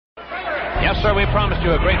Yes, sir, we promised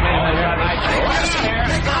you a great main event Saturday night.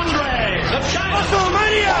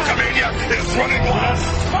 Wrestlemania! Wrestlemania is running wild.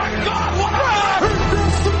 My God,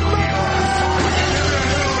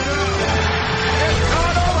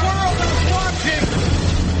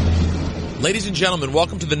 what Ladies and gentlemen,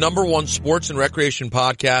 welcome to the #1 sports and recreation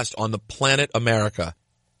podcast on the planet America,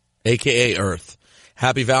 aka Earth.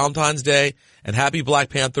 Happy Valentine's Day and happy Black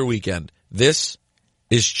Panther weekend. This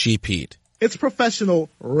is Cheap Heat. It's professional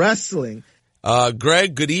wrestling.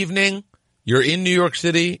 Greg, good evening. You're in New York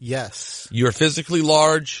City. Yes. You're physically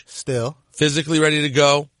large. Still. Physically ready to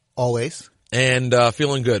go. Always. And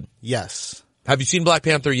feeling good. Yes. Have you seen Black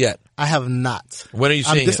Panther yet? I have not. When are you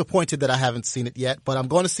seeing it? I'm disappointed that I haven't seen it yet, but I'm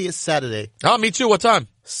going to see it Saturday. Oh, me too. What time?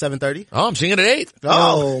 7:30. Oh, I'm seeing it at 8.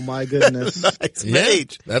 Oh my goodness. Nice. Yeah,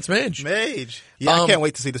 Mage. that's Mage. Mage. Yeah, I can't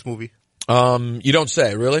wait to see this movie. You don't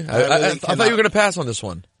say, really? I thought you were going to pass on this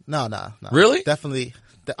one. No. Really? Definitely.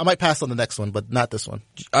 I might pass on the next one, but not this one.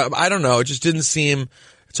 I don't know. It just didn't seem.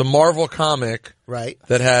 It's a Marvel comic, right?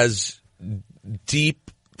 That has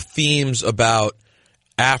deep themes about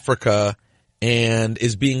Africa and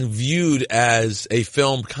is being viewed as a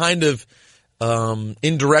film kind of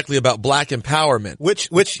indirectly about black empowerment,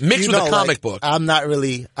 which mixed with a comic book. I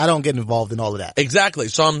don't get involved in all of that. Exactly.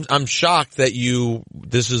 So I'm shocked that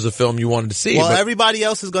this is a film you wanted to see. Well, everybody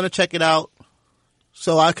else is going to check it out,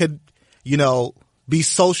 so I could, be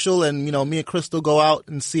social and, me and Crystal go out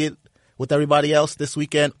and see it with everybody else this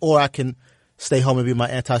weekend, or I can stay home and be my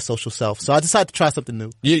antisocial self. So I decided to try something new.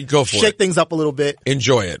 You go for it. Shake things up a little bit.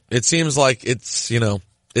 Enjoy it. It seems like it's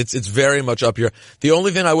very much up here. The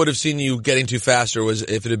only thing I would have seen you getting to faster was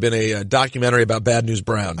if it had been a documentary about Bad News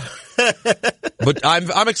Brown. But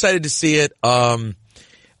I'm excited to see it. I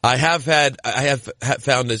have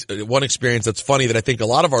found this one experience that's funny that I think a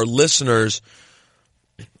lot of our listeners,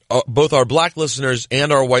 both our black listeners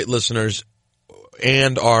and our white listeners,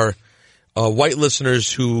 and our white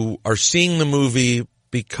listeners who are seeing the movie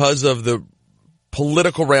because of the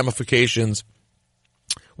political ramifications,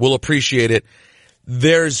 will appreciate it.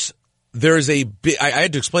 There's a big, I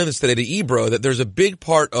had to explain this today to Ebro, that there's a big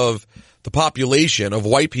part of the population of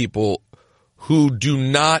white people who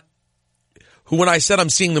when I said I'm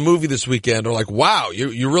seeing the movie this weekend, are like, wow,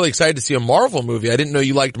 you're really excited to see a Marvel movie. I didn't know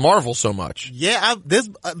you liked Marvel so much. Yeah, there's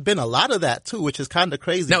been a lot of that too, which is kind of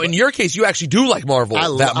crazy. Now, in your case, you actually do like Marvel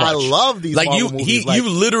that much. I love these Marvel movies. You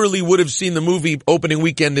literally would have seen the movie opening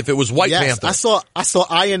weekend if it was White Panther. I saw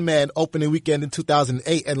Iron Man opening weekend in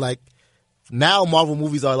 2008, and now Marvel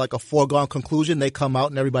movies are like a foregone conclusion. They come out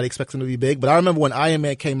and everybody expects them to be big. But I remember when Iron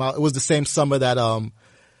Man came out, it was the same summer that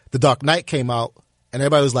The Dark Knight came out, and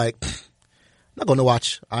everybody was like, I'm not going to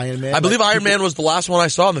watch Iron Man. I believe Iron Man was the last one I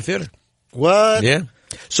saw in the theater. What? Yeah.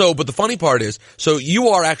 So, but the funny part is, you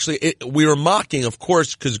are actually, we were mocking, of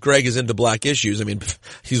course, because Greg is into black issues. I mean,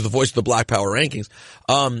 he's the voice of the Black Power rankings.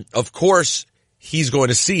 Of course, he's going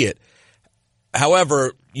to see it.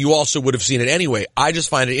 However, you also would have seen it anyway. I just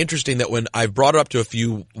find it interesting that when I've brought it up to a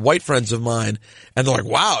few white friends of mine, and they're like,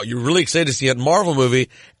 wow, you're really excited to see a Marvel movie.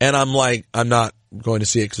 And I'm like, I'm not going to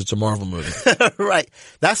see it because it's a Marvel movie. Right.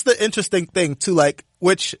 That's the interesting thing too,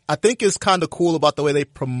 which I think is kind of cool about the way they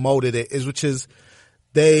promoted it which is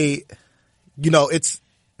it's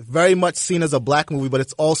very much seen as a black movie, but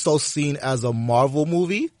it's also seen as a Marvel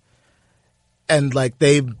movie. And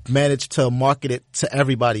they managed to market it to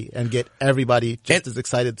everybody and get everybody just as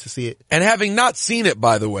excited to see it. And having not seen it,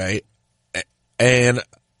 by the way, and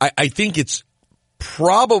I think it's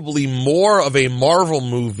probably more of a Marvel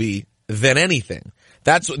movie than anything.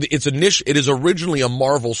 It is originally a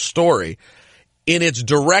Marvel story. In its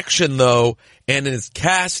direction, though, and in its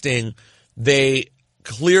casting, they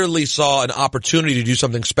clearly saw an opportunity to do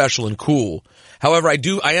something special and cool. However, I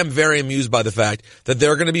am very amused by the fact that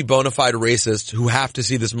there are going to be bona fide racists who have to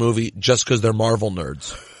see this movie just because they're Marvel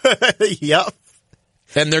nerds. Yep.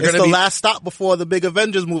 And it's the last stop before the big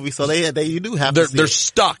Avengers movie, so you do have to see They're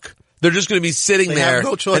stuck. They're just going to be sitting there,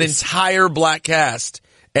 no choice. An entire black cast,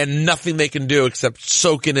 and nothing they can do except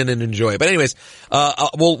soak it in and enjoy it. But anyways,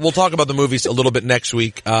 we'll talk about the movies a little bit next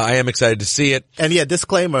week. I am excited to see it. And yeah,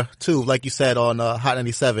 disclaimer too, like you said on Hot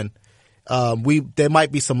 97. There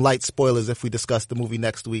might be some light spoilers if we discuss the movie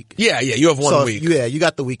next week. Yeah, you have one week. Yeah, you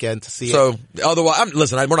got the weekend to see it. So, otherwise, we're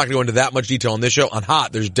not going to go into that much detail on this show. On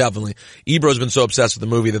Hot, there's definitely, Ebro's been so obsessed with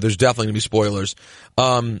the movie that there's definitely going to be spoilers.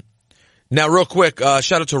 Now, real quick,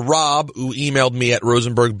 shout out to Rob, who emailed me at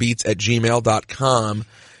rosenbergbeats@gmail.com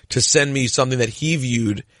to send me something that he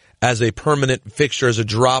viewed as a permanent fixture, as a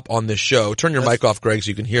drop on this show. Turn your mic off, Greg, so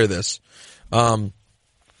you can hear this.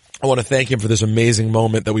 I want to thank him for this amazing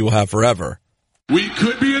moment that we will have forever. We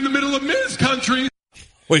could be in the middle of Miz country.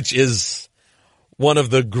 Which is one of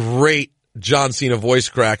the great John Cena voice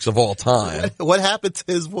cracks of all time. What happened to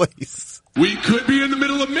his voice? We could be in the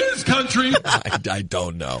middle of Miz country. I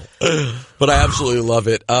don't know, but I absolutely love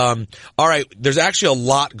it. All right, there's actually a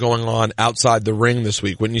lot going on outside the ring this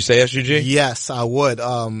week, wouldn't you say, SUG? Yes, I would.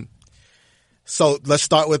 So let's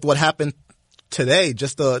start with what happened today.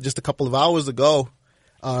 Just a couple of hours ago,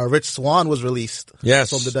 Rich Swann was released.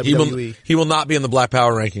 Yes, from the WWE. He will not be in the Black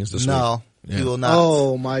Power rankings this week. No, he will not.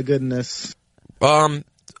 Oh my goodness.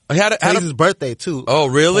 Today's his birthday too. Oh,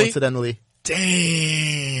 really? Coincidentally.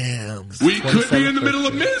 Damn. We could be in the middle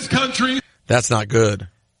of Miz country. That's not good.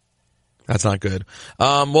 That's not good.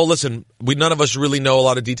 Well, listen, none of us really know a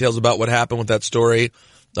lot of details about what happened with that story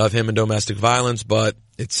of him and domestic violence, but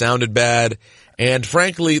it sounded bad. And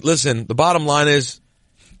frankly, listen, the bottom line is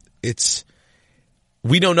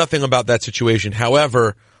we know nothing about that situation.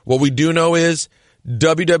 However, what we do know is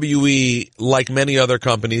WWE, like many other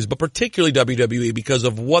companies, but particularly WWE, because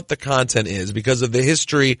of what the content is, because of the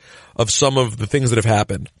history of some of the things that have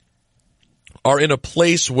happened, are in a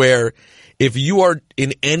place where if you are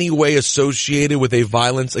in any way associated with a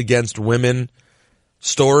violence against women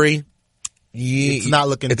story, it's not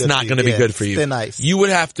looking good. It's not going to be good for you. Thin ice. You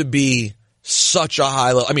would have to be such a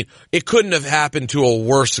high level. I mean, it couldn't have happened to a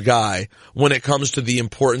worse guy when it comes to the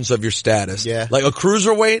importance of your status. Yeah. Like a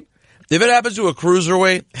cruiserweight. If it happens to a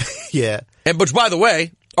cruiserweight, yeah, and which, by the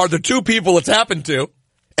way, are the two people it's happened to,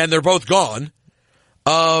 and they're both gone,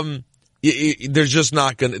 there's just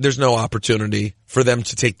not there's no opportunity for them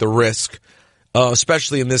to take the risk,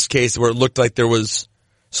 especially in this case where it looked like there was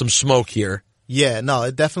some smoke here. Yeah, no,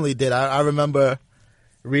 it definitely did. I remember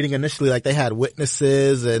reading initially like they had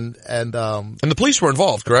witnesses and the police were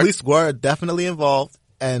involved, correct? The police were definitely involved,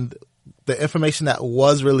 and the information that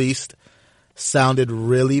was released sounded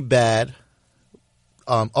really bad.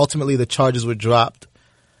 Ultimately, the charges were dropped,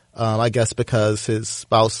 I guess because his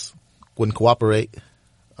spouse wouldn't cooperate,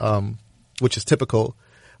 which is typical.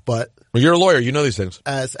 But well, you're a lawyer, you know these things.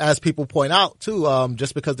 As people point out too,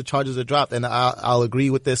 just because the charges are dropped, and I'll agree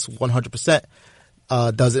with this 100%,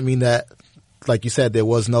 doesn't mean that, like you said, there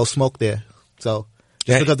was no smoke there. So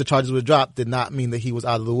just because the charges were dropped did not mean that he was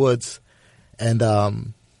out of the woods. And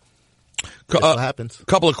what happens. A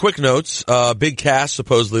couple of quick notes. Big Cass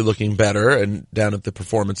supposedly looking better and down at the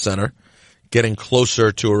Performance Center, getting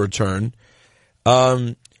closer to a return.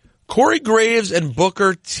 Corey Graves and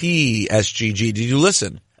Booker T, SGG. Did you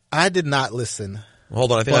listen? I did not listen.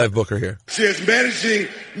 Hold on, I think I have Booker here. She is managing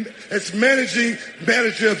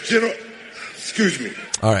manager of general. Excuse me.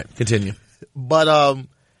 All right, continue. But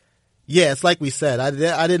yeah, it's like we said.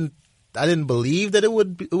 I didn't believe that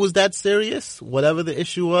it was that serious. Whatever the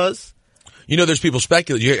issue was. You know, there's people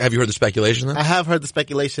speculating. Have you heard the speculation then? I have heard the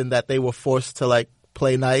speculation that they were forced to like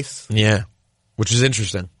play nice. Yeah, which is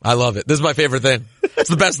interesting. I love it. This is my favorite thing. It's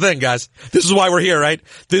the best thing, guys. This is why we're here, right?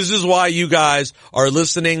 This is why you guys are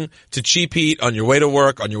listening to Cheap Heat on your way to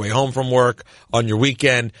work, on your way home from work, on your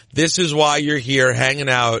weekend. This is why you're here hanging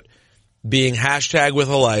out, being hashtag with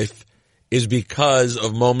a life, is because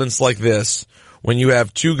of moments like this when you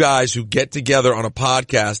have two guys who get together on a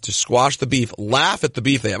podcast to squash the beef, laugh at the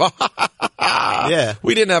beef they have. Yeah.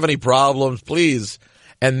 We didn't have any problems, please.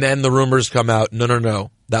 And then the rumors come out. No.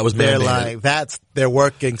 That was they're mandated. lying. They're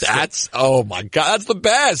working. Oh my God, that's the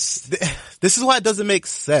best. This is why it doesn't make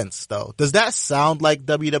sense though. Does that sound like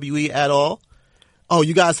WWE at all? Oh,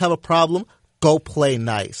 you guys have a problem? Go play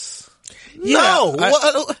nice. Yeah,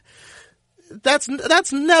 no.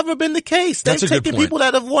 That's never been the case. They've taken people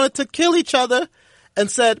that have wanted to kill each other and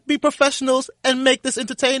said, be professionals and make this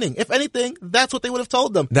entertaining. If anything, that's what they would have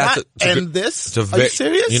told them. Are you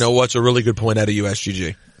serious? You know what's a really good point out of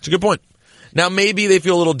USGG? It's a good point. Now, maybe they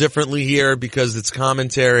feel a little differently here because it's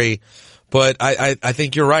commentary, but I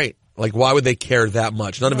think you're right. Like, why would they care that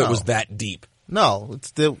much? None of it was that deep. No,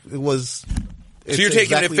 it was. So you're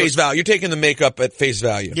taking it at face value. You're taking the makeup at face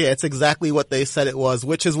value. Yeah, it's exactly what they said it was,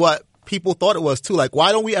 which is what people thought it was too. Like,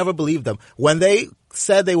 why don't we ever believe them? When they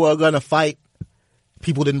said they were going to fight,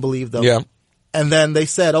 people didn't believe them. Yeah. And then they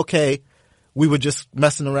said, okay, we were just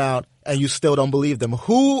messing around, and you still don't believe them.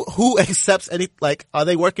 Who accepts any, like, are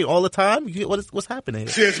they working all the time? What's happening?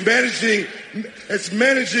 She is managing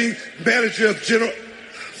manager of general.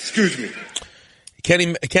 Excuse me.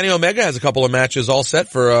 Kenny Omega has a couple of matches all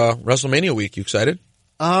set for WrestleMania week. You excited?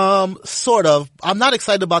 Sort of. I'm not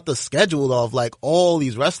excited about the schedule of like all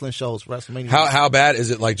these wrestling shows. WrestleMania. How bad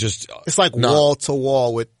is it? Like just it's like wall to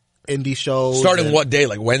wall with indie shows. Starting what day?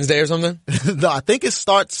 Like Wednesday or something? No, I think it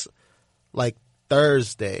starts like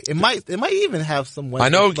Thursday. It might even have some Wednesday. I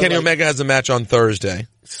know Kenny Omega has a match on Thursday.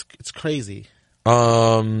 It's crazy.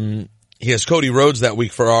 He has Cody Rhodes that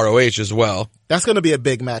week for ROH as well. That's going to be a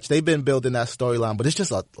big match. They've been building that storyline, but it's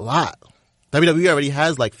just a lot. WWE already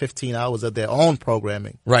has like 15 hours of their own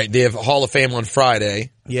programming. Right. They have Hall of Fame on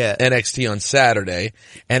Friday. Yeah. NXT on Saturday.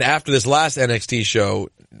 And after this last NXT show,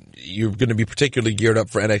 you're going to be particularly geared up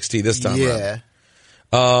for NXT this time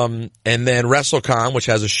around. And then WrestleCon, which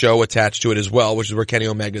has a show attached to it as well, which is where Kenny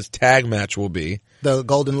Omega's tag match will be. The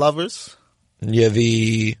Golden Lovers? Yeah,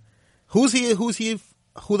 Who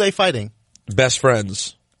are they fighting? Best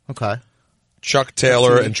Friends. Okay. Chuck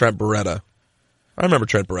Taylor and Trent Beretta. I remember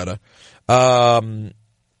Trent Beretta. And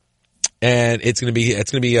it's gonna be him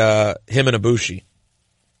and Ibushi.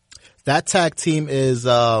 That tag team is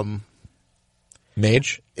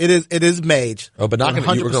Mage? It is Mage. Oh, but not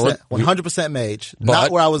 100% Mage.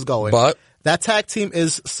 Not where I was going. But that tag team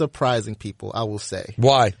is surprising people, I will say.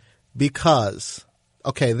 Why? Because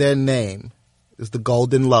their name is the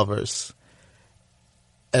Golden Lovers.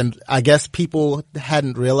 And I guess people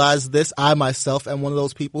hadn't realized this. I myself am one of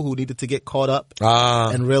those people who needed to get caught up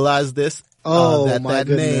and realize this. That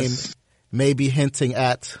name may be hinting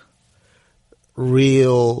at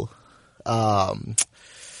real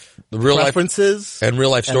preferences and real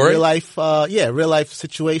life story, real life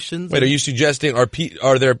situations. Wait, are you suggesting are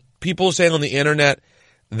there people saying on the internet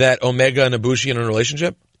that Omega and Ibushi are in a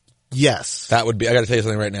relationship? Yes. That would be, I gotta tell you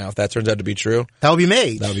something right now. If that turns out to be true. That would be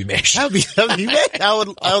Mage. That would be Mage. That would be Mage.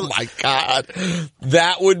 Oh my God.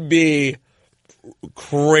 That would be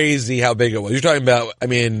crazy how big it was. You're talking about,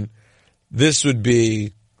 this would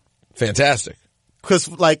be fantastic. Cause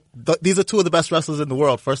these are two of the best wrestlers in the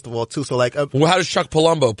world, first of all, too. So well, how does Chuck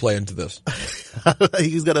Palumbo play into this?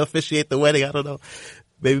 He's gonna officiate the wedding. I don't know.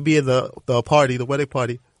 Maybe be in the wedding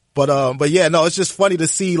party. But yeah, no, it's just funny to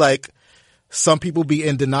see some people be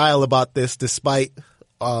in denial about this despite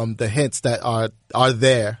the hints that are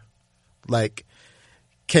there. Like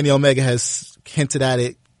Kenny Omega has hinted at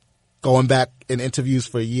it going back in interviews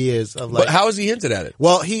for years of But how has he hinted at it?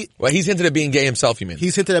 Well, he's hinted at being gay himself, you mean?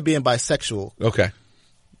 He's hinted at being bisexual. Okay.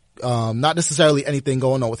 Not necessarily anything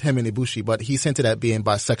going on with him and Ibushi, but he's hinted at being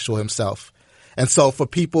bisexual himself. And so for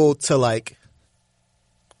people to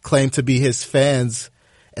claim to be his fans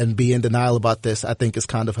and be in denial about this, I think is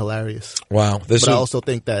kind of hilarious. Wow. I also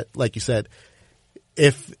think that, like you said,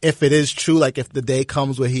 if it is true, if the day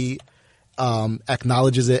comes where he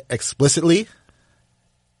acknowledges it explicitly,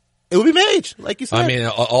 it would be Mage, like you said.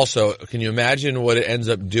 Also, can you imagine what it ends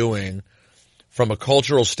up doing from a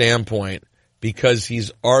cultural standpoint? Because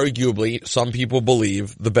he's arguably, some people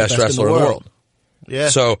believe, the best wrestler in the world. Yeah.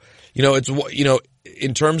 So, it's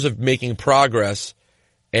in terms of making progress,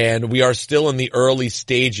 and we are still in the early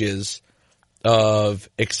stages of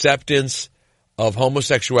acceptance of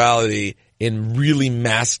homosexuality in really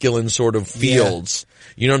masculine sort of fields.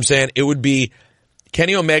 Yeah. You know what I'm saying? It would be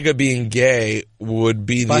Kenny Omega being gay would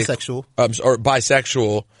be bisexual. Or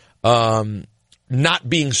bisexual, not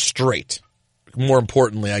being straight. More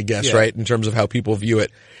importantly, I guess, right? In terms of how people view it.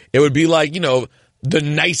 It would be the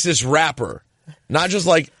nicest rapper. Not just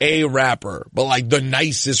a rapper, but the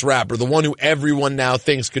nicest rapper. The one who everyone now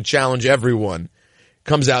thinks could challenge everyone.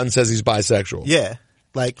 Comes out and says he's bisexual. Yeah.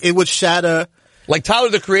 It would shatter. Tyler,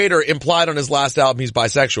 the Creator, implied on his last album he's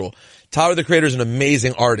bisexual. Tyler, the Creator is an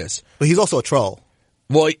amazing artist. But he's also a troll.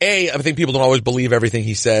 Well, I think people don't always believe everything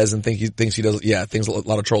he says and thinks he does, things a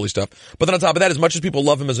lot of trolly stuff. But then on top of that, as much as people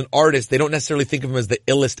love him as an artist, they don't necessarily think of him as the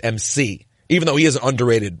illest MC, even though he is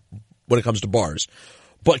underrated when it comes to bars.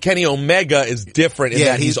 But Kenny Omega is different in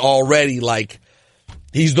that he's already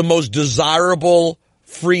he's the most desirable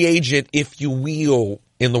free agent, if you will,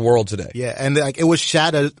 in the world today. Yeah, and it would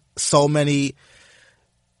shatter so many,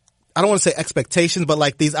 I don't want to say expectations,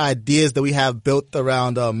 but these ideas that we have built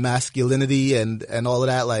around masculinity and all of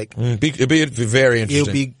that. It'd be very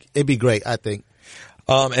interesting. It'd be great, I think.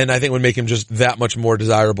 And I think it would make him just that much more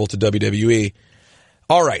desirable to WWE.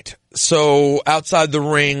 All right. So outside the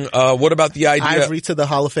ring, what about the idea? Ivory to the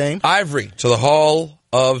Hall of Fame. Ivory to the Hall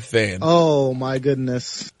of Fame. Oh my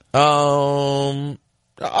goodness. Ivory's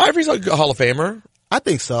a Hall of Famer. I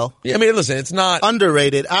think so. Yeah, listen, it's not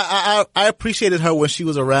underrated. I appreciated her when she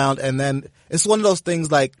was around, and then it's one of those things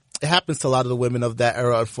it happens to a lot of the women of that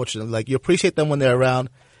era, unfortunately. You appreciate them when they're around,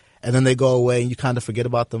 and then they go away and you kind of forget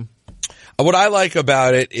about them. What I like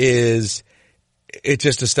about it is it's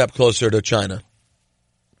just a step closer to China.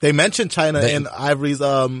 They mentioned China in Ivory's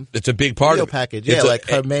it's a big part of it. Package. Yeah,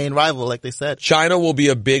 her main rival, like they said. China will be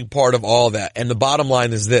a big part of all that. And the bottom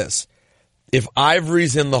line is this. If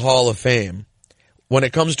Ivory's in the Hall of Fame, when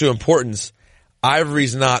it comes to importance,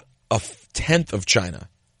 Ivory's not a tenth of China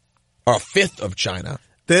or a fifth of China.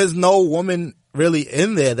 There's no woman really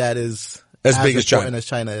in there that is as big as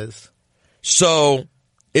China is. So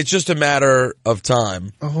it's just a matter of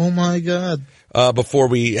time Oh my God. before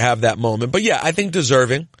we have that moment. But yeah, I think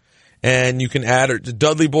deserving. And you can add the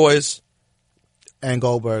Dudley Boys And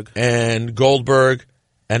Goldberg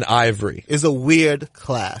and Ivory. is a weird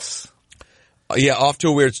class. Yeah, off to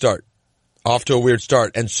a weird start.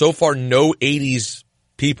 And so far, no 80s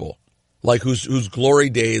people, like whose glory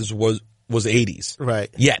days was 80s. Right.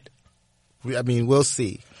 Yet. I mean, we'll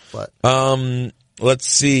see. But Let's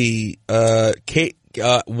see. Kate,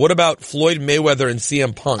 what about Floyd Mayweather and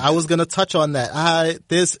CM Punk? I was going to touch on that.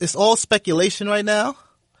 It's all speculation right now.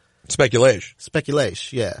 Speculation,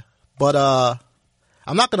 yeah. But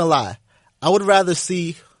I'm not going to lie. I would rather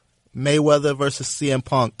see Mayweather versus CM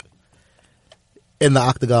Punk in the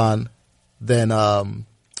octagon than Mayweather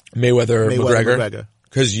McGregor.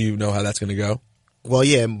 Because you know how that's going to go. Well,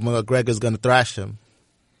 yeah, McGregor's going to thrash him.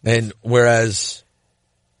 And whereas,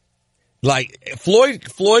 like, Floyd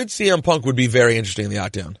CM Punk would be very interesting in the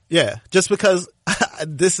octagon. Yeah, just because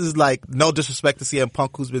this is like no disrespect to CM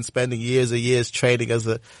Punk, who's been spending years and years training as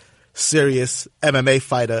a serious MMA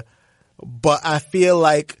fighter, but I feel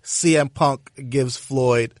like CM Punk gives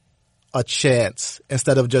Floyd a chance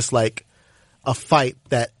instead of just like a fight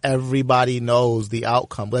that everybody knows the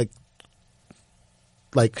outcome,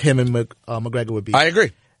 like him and McGregor would be. I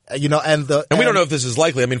agree. You know, and we don't know if this is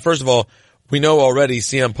likely. I mean, first of all, we know already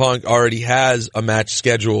CM Punk already has a match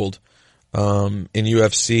scheduled in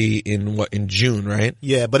UFC in June, right?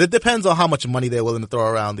 Yeah, but it depends on how much money they're willing to throw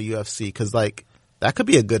around the UFC, because like that could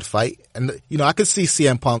be a good fight, and you know I could see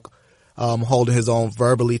CM Punk holding his own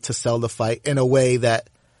verbally to sell the fight in a way that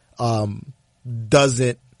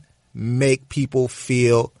doesn't make people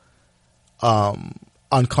feel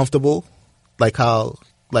uncomfortable, like how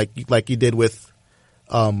like you did with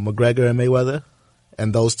McGregor and Mayweather,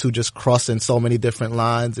 and those two just crossing so many different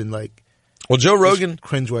lines and like. Well, Joe Rogan,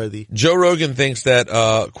 cringeworthy. Joe Rogan thinks that,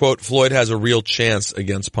 quote, Floyd has a real chance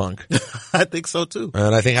against Punk. I think so too.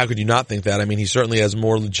 And I think, how could you not think that? I mean, he certainly has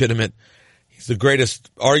more legitimate, he's the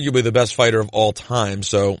greatest, arguably the best fighter of all time.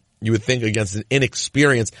 So you would think against an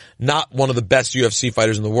inexperienced, not one of the best UFC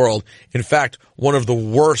fighters in the world. In fact, one of the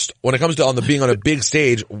worst when it comes to being on a big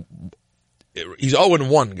stage. He's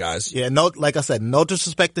 0-1, guys. Yeah, no, like I said, no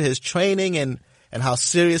disrespect to his training and how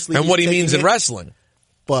seriously and he's what he taking means in wrestling.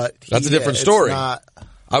 But that's a different story. I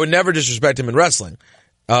would never disrespect him in wrestling.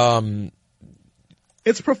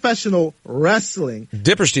 It's professional wrestling.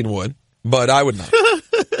 Dipperstein would, but I would not.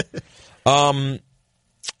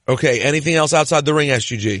 Okay, anything else outside the ring,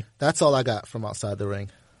 SGG? That's all I got from outside the ring.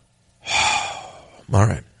 All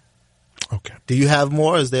right. Okay. Do you have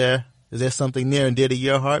more? Is there something near and dear to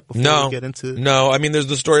your heart before we get into? No, I mean, there's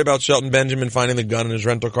the story about Shelton Benjamin finding the gun in his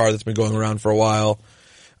rental car that's been going around for a while.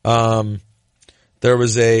 There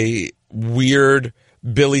was a weird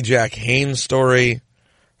Billy Jack Haynes story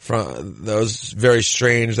that was very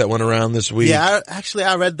strange that went around this week. Yeah,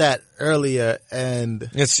 I read that earlier, and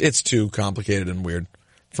it's too complicated and weird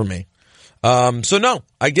for me. So no,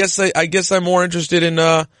 I guess I'm more interested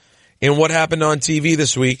in what happened on TV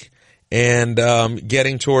this week and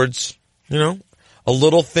getting towards, a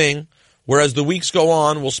little thing. Whereas the weeks go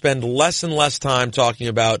on, we'll spend less and less time talking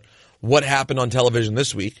about what happened on television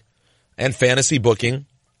this week. And fantasy booking,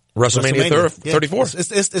 WrestleMania 34.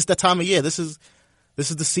 It's the time of year. This is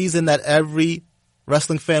the season that every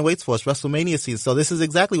wrestling fan waits for. It's WrestleMania season. So this is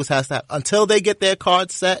exactly what has to happen. Until they get their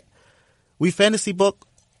cards set, we fantasy book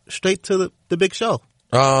straight to the big show.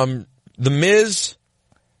 The Miz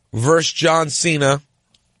versus John Cena.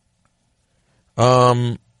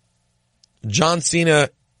 John Cena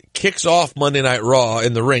kicks off Monday Night Raw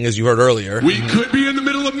in the ring, as you heard earlier. We could be in the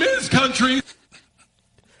middle of Miz country.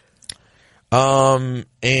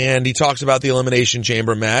 And he talks about the Elimination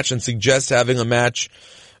Chamber match and suggests having a match.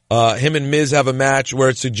 Him and Miz have a match where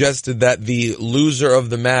it's suggested that the loser of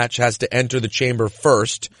the match has to enter the chamber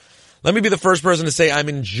first. Let me be the first person to say I'm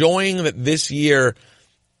enjoying that this year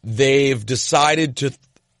they've decided to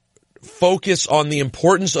focus on the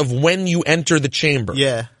importance of when you enter the chamber.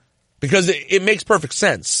 Yeah. Because it makes perfect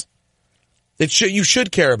sense. You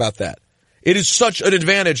should care about that. It is such an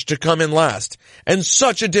advantage to come in last and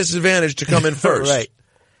such a disadvantage to come in first. Right.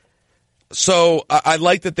 So I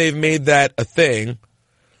like that they've made that a thing.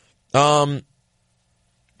 How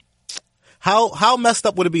messed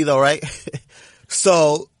up would it be though, right?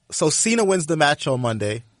 So Cena wins the match on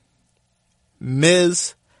Monday.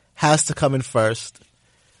 Miz has to come in first.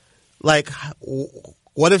 Like,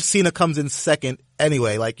 what if Cena comes in second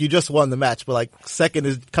anyway? Like, you just won the match, but like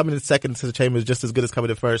coming in second to the chamber is just as good as coming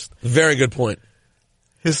in first. Very good point.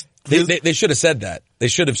 They should have said that. They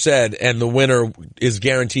should have said, and the winner is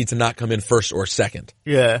guaranteed to not come in first or second.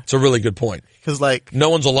 Yeah. It's a really good point. Because, like... No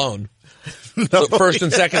one's alone. So first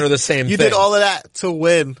and second are the same thing. You did all of that to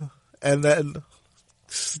win, and then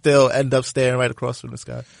still end up staring right across from this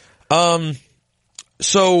guy.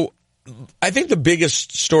 So, I think the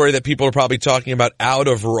biggest story that people are probably talking about out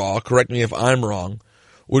of Raw, correct me if I'm wrong,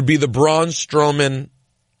 would be the Braun Strowman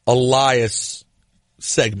Elias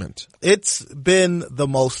segment. It's been the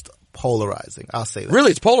most polarizing, I'll say that.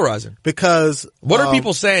 Really, it's polarizing. Because... What are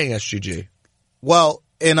people saying, SGG? Well,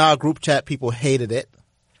 in our group chat, people hated it.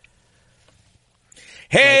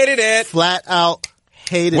 Hated it! Flat out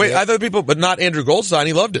hated it. Wait, I thought people, but not Andrew Goldstein,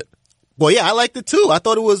 he loved it. Well, yeah, I liked it too. I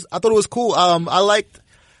thought it was cool. I liked...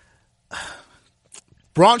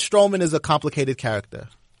 Braun Strowman is a complicated character.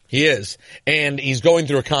 He is. And he's going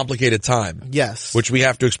through a complicated time. Yes. Which we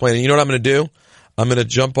have to explain. And you know what I'm going to do? I'm going to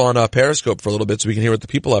jump on Periscope for a little bit so we can hear what the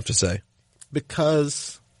people have to say.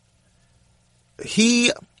 Because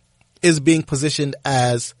he is being positioned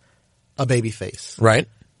as a babyface. Right.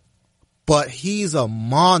 But he's a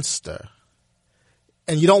monster.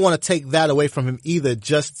 And you don't want to take that away from him either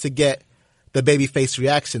just to get the babyface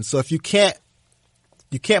reaction. So if you can't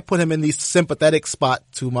put him in the sympathetic spot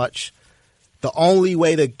too much, the only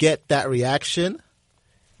way to get that reaction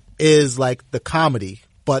is like the comedy.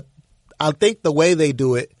 But I think the way they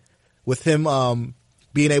do it with him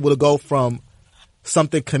being able to go from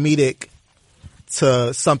something comedic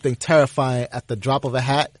to something terrifying at the drop of a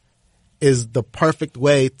hat is the perfect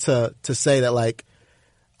way to say that, like,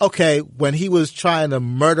 okay, when he was trying to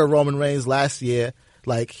murder Roman Reigns last year,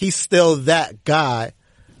 like, he's still that guy,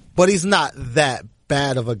 but he's not that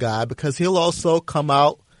bad of a guy because he'll also come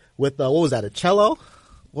out with, what was that, a cello?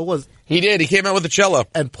 He did. He came out with a cello.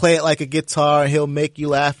 And play it like a guitar, and he'll make you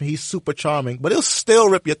laugh, and he's super charming, but he'll still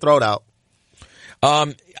rip your throat out.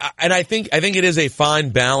 And I think it is a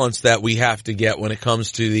fine balance that we have to get when it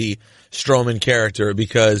comes to the Strowman character,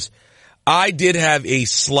 because I did have a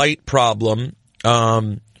slight problem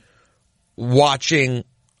watching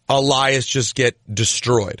Elias just get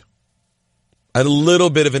destroyed. I had a little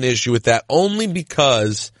bit of an issue with that, only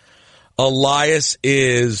because Elias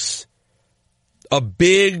is a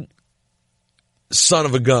big son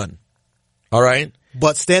of a gun. All right?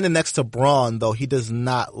 But standing next to Braun, though, he does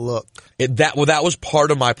not look. That was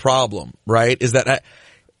part of my problem, right? Is that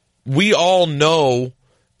we all know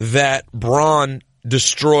that Braun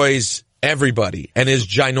destroys everybody and is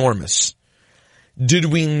ginormous. Did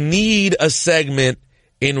we need a segment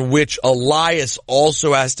in which Elias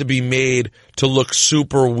also has to be made to look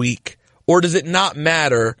super weak? Or does it not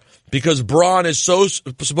matter because Braun is so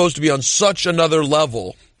supposed to be on such another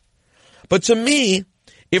level? But to me,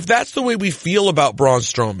 if that's the way we feel about Braun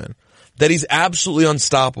Strowman, that he's absolutely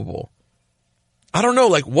unstoppable, I don't know,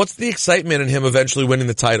 like, what's the excitement in him eventually winning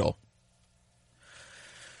the title?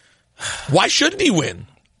 Why shouldn't he win?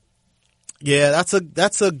 Yeah,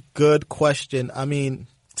 that's a good question. I mean,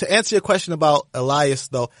 to answer your question about Elias,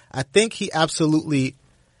 though, I think he absolutely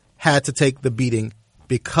had to take the beating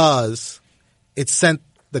because it sent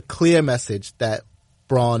the clear message that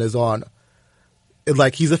Braun is on.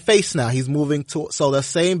 Like, he's a face now. He's moving to, so the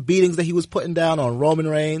same beatings that he was putting down on Roman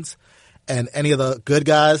Reigns and any of the good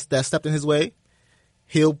guys that stepped in his way,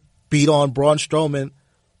 he'll beat on Braun Strowman,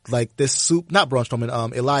 like this not Braun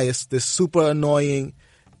Strowman, Elias, this super annoying,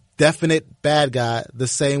 definite bad guy, the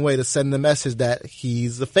same way to send the message that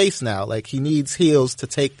he's a face now. Like, he needs heels to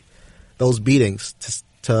take those beatings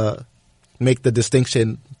to make the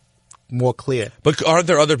distinction more clear. But aren't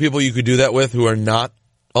there other people you could do that with who are not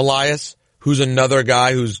Elias? Who's another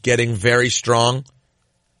guy who's getting very strong?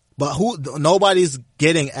 But nobody's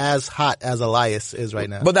getting as hot as Elias is right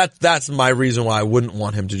now. But that's my reason why I wouldn't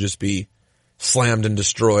want him to just be slammed and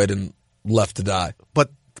destroyed and left to die. But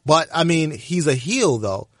I mean, he's a heel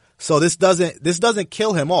though. So this doesn't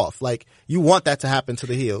kill him off. Like, you want that to happen to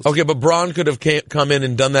the heels. Okay, but Braun could have come in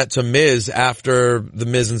and done that to Miz after the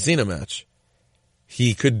Miz and Cena match.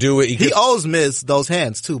 He could do it. He owes Miz those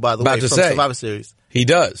hands too, by the way, from Survivor Series. He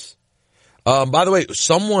does. By the way,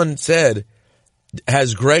 someone said,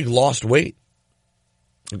 has Greg lost weight?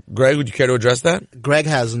 Greg, would you care to address that? Greg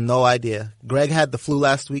has no idea. Greg had the flu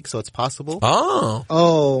last week, so it's possible.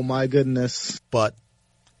 Oh my goodness. But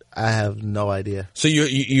I have no idea. So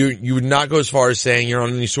you would not go as far as saying you're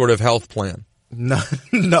on any sort of health plan?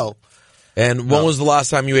 No. And when was the last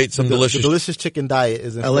time you ate some delicious... The delicious chicken diet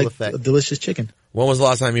is in full effect. Delicious chicken. When was the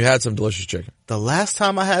last time you had some delicious chicken? The last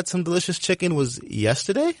time I had some delicious chicken was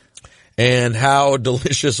yesterday. And how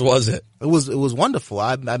delicious was it? It was wonderful.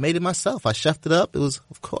 I made it myself. I chefed it up. It was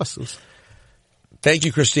Thank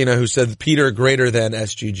you, Christina, who said Peter greater than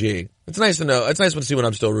SGG. It's nice to know. It's nice to see what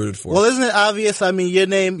I'm still rooted for. Well, isn't it obvious? I mean,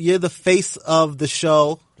 you're the face of the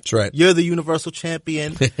show. That's right. You're the Universal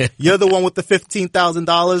Champion. You're the one with the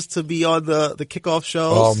 $15,000 to be on the kickoff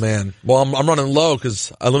shows. Oh, man. Well, I'm running low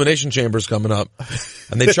because Elimination Chamber's coming up,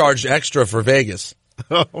 and they charged extra for Vegas.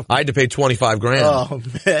 I had to pay $25,000 Oh,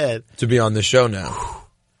 man. to be on this show now.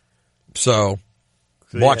 So,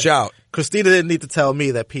 watch out. Christina didn't need to tell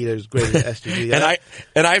me that Peter's greater than SGG.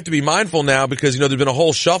 And I have to be mindful now because, there's been a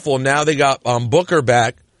whole shuffle. Now they got Booker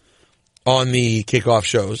back on the kickoff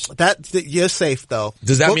shows. You're safe, though.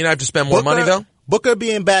 Does that mean I have to spend more money, though? Booker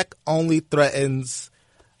being back only threatens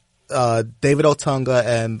David Otunga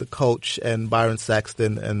and the coach and Byron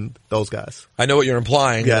Saxton and those guys. I know what you're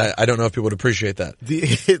implying. Yeah. I don't know if people would appreciate that.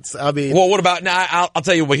 Well, what about now? I'll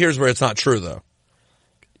tell you. Well, here's where it's not true, though.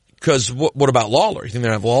 Because what about Lawler? You think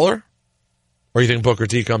they're going to have Lawler? Or you think Booker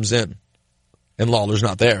T comes in and Lawler's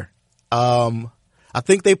not there? I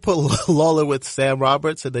think they put Lawler with Sam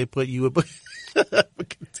Roberts and they put you with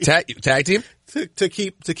Tag team? to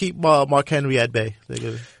keep Mark Henry at bay.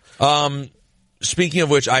 Speaking of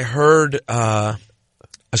which, I heard I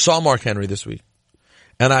saw Mark Henry this week,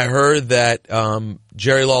 and I heard that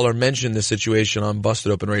Jerry Lawler mentioned this situation on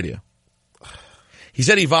Busted Open Radio. He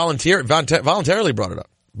said he voluntarily brought it up,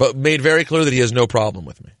 but made very clear that he has no problem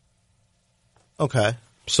with me. Okay.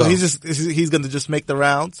 So he's going to just make the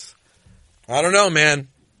rounds? I don't know, man.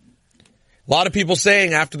 A lot of people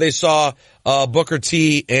saying after they saw Booker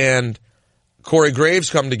T and Corey Graves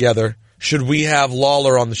come together, should we have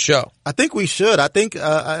Lawler on the show? I think we should. I think,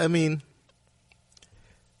 I have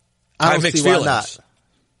mixed feelings. Why not.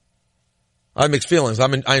 I have mixed feelings.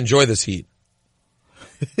 I enjoy this heat.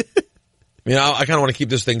 I kind of want to keep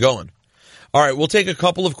this thing going. All right, we'll take a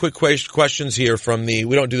couple of quick questions here from we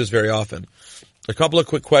don't do this very often. A couple of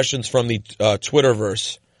quick questions from the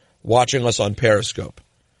Twitterverse watching us on Periscope.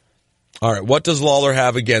 All right, what does Lawler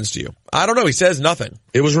have against you? I don't know. He says nothing.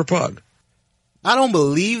 It was Repug. I don't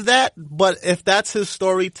believe that, but if that's his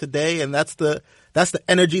story today and that's the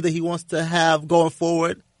energy that he wants to have going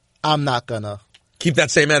forward, I'm not gonna keep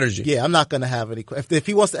that same energy. Yeah, I'm not gonna have any. If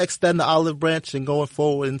he wants to extend the olive branch and going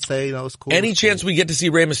forward and say, it's cool. Any chance we get to see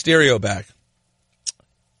Rey Mysterio back?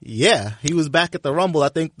 Yeah, he was back at the Rumble. I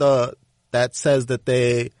think that says that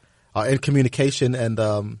they are in communication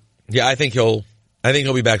and yeah, I think he'll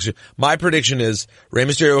be back soon. My prediction is Rey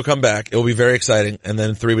Mysterio will come back. It will be very exciting. And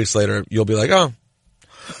then 3 weeks later, you'll be like, oh.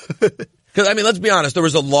 Because, let's be honest. There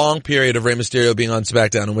was a long period of Rey Mysterio being on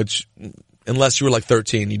SmackDown in which, unless you were like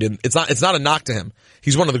 13, you didn't. It's not a knock to him.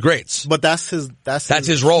 He's one of the greats. But that's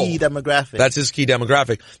his role. Key demographic. That's his key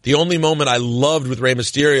demographic. The only moment I loved with Rey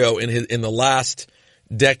Mysterio in the last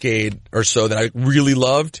decade or so that I really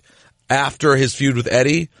loved after his feud with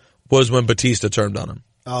Eddie was when Batista turned on him.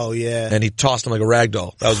 Oh, yeah. And he tossed him like a rag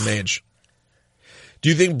doll. That was Mage. Do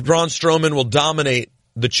you think Braun Strowman will dominate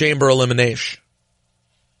the Chamber elimination?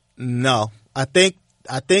 No. I think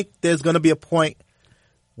there's going to be a point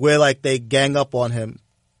where, they gang up on him.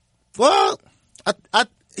 Well,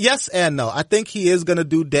 yes and no. I think he is going to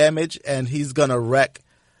do damage and he's going to wreck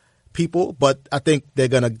people, but I think they're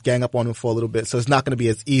going to gang up on him for a little bit, so it's not going to be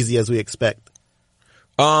as easy as we expect.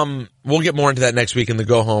 We'll get more into that next week in the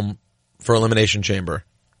go home for Elimination Chamber.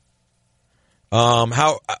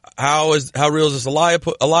 How real is this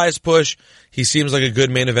Elias push? He seems like a good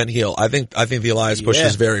main event heel. I think the Elias push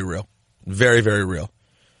is very real. Very, very real.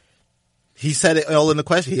 He said it all in the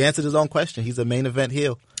question. He answered his own question. He's a main event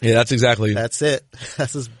heel. Yeah, that's exactly. That's it.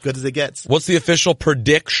 That's as good as it gets. What's the official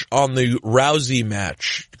prediction on the Rousey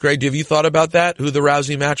match? Greg, have you thought about that? Who the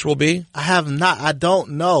Rousey match will be? I have not. I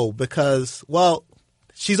don't know because,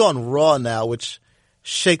 she's on Raw now, which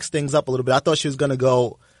shakes things up a little bit. I thought she was going to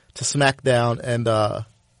go to SmackDown and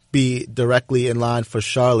be directly in line for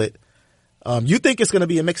Charlotte. You think it's going to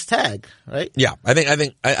be a mixed tag, right? Yeah, I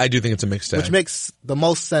do think it's a mixed tag, which makes the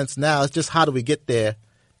most sense now. It's just how do we get there?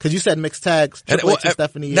 Because you said mixed tags, Triple H and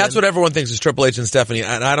Stephanie. That's what everyone thinks is Triple H and Stephanie,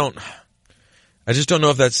 and I just don't know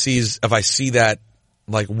if I see that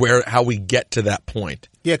how we get to that point.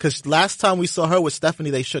 Yeah, because last time we saw her with Stephanie,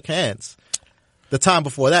 they shook hands. The time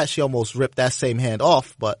before that, she almost ripped that same hand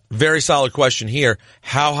off. But very solid question here.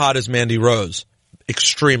 How hot is Mandy Rose?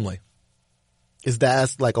 Extremely. Is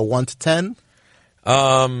that like a 1 to 10?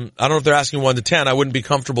 I don't know if they're asking 1 to 10. I wouldn't be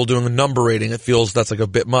comfortable doing a number rating. It feels that's a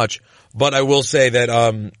bit much. But I will say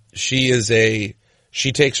that she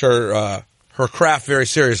takes her craft very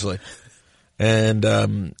seriously.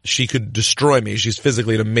 And she could destroy me. She's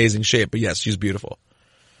physically in amazing shape. But yes, she's beautiful.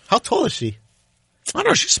 How tall is she? I don't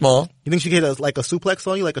know. She's small. You think she could hit a suplex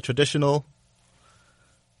on you, like a traditional?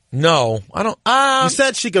 No, I don't. You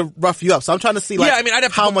said she could rough you up, so I'm trying to see yeah, I mean, I'd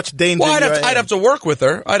have how to, much danger. Well, you're I'd in. have to work with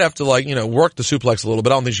her. I'd have to work the suplex a little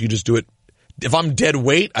bit. I don't think she could just do it. If I'm dead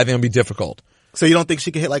weight, I think it'd be difficult. So you don't think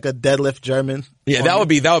she could hit like a deadlift German? Yeah, that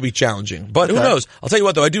would be challenging. But who knows? I'll tell you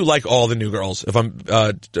what though, I do like all the new girls. If I'm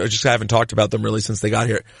I haven't talked about them really since they got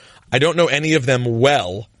here. I don't know any of them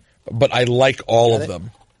well, but I like all of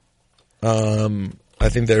them. I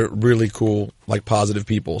think they're really cool, like positive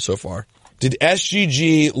people so far. Did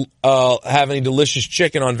SGG have any delicious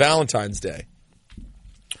chicken on Valentine's Day?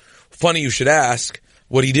 Funny you should ask.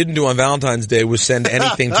 What he didn't do on Valentine's Day was send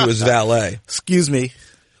anything to his valet. Excuse me.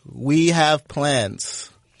 We have plans.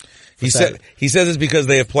 He says it's because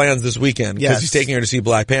they have plans this weekend because Yes. he's taking her to see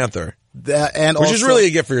Black Panther, Which which is really a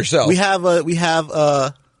gift for yourself. We have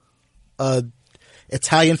a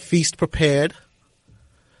Italian feast prepared.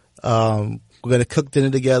 We're gonna cook dinner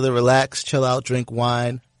together, relax, chill out, drink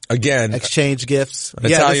wine, Again, exchange gifts.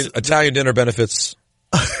 Italian dinner benefits.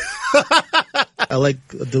 I like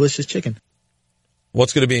a delicious chicken.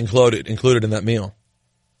 What's going to be included in that meal?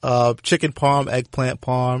 Chicken parm, eggplant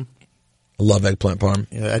parm. I love eggplant parm.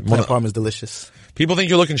 Yeah, eggplant parm is delicious. People think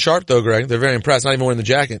you're looking sharp though, Greg. They're very impressed. Not even wearing the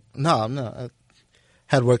jacket. No, I'm not. I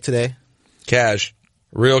had work today. Cash.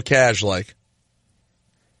 Real cash like.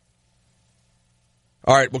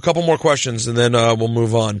 All right, well, a couple more questions and then we'll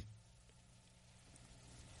move on.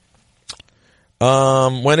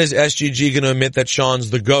 When is SGG going to admit that Sean's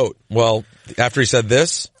the GOAT? Well, after he said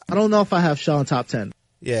this? I don't know if I have Sean top 10.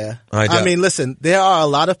 Yeah. I mean, listen, there are a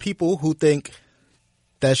lot of people who think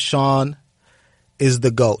that Sean is the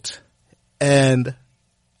GOAT. And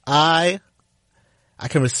I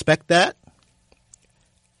can respect that.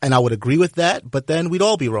 And I would agree with that, but then we'd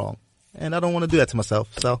all be wrong. And I don't want to do that to myself.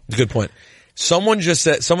 So Good point. Someone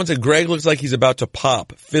said Greg looks like he's about to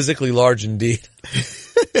pop. Physically large indeed.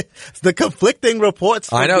 the conflicting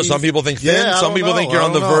reports. I know. Some people think thin. Yeah, some people think you're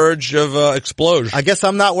on the verge of explosion. I guess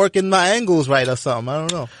I'm not working my angles right or something. I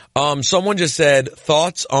don't know. Someone just said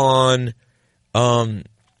thoughts on the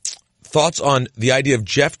idea of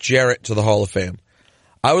Jeff Jarrett to the Hall of Fame.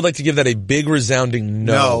 I would like to give that a big resounding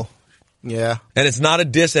no. Yeah. And it's not a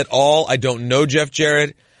diss at all. I don't know Jeff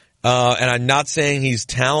Jarrett. And I'm not saying he's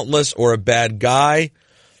talentless or a bad guy,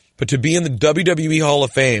 but to be in the WWE Hall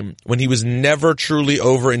of Fame when he was never truly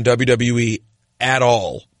over in WWE at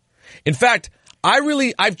all. In fact, I've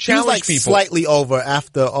challenged he was like people. Slightly over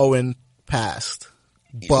after Owen passed.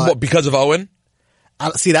 But What, because of Owen?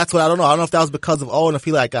 See, that's what I don't know. I don't know if that was because of Owen, if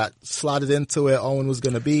he like got slotted into where Owen was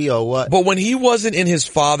going to be or what. But when he wasn't in his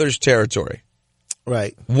father's territory,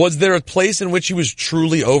 Right. was there a place in which he was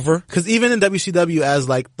truly over? Because even in WCW as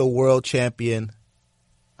like the world champion,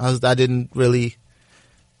 I didn't really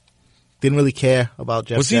care about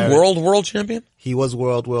Jeff. Was he Jarrett. world champion? He was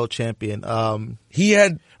world champion. He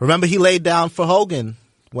had. Remember he laid down for Hogan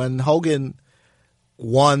when Hogan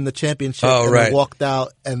won the championship and right. then walked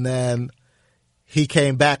out, and then he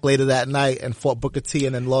came back later that night and fought Booker T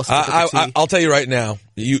and then lost to Booker T. I'll tell you right now,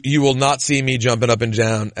 you will not see me jumping up and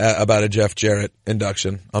down about a Jeff Jarrett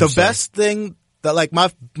induction. Best thing that like my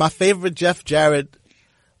favorite Jeff Jarrett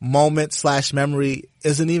moment / memory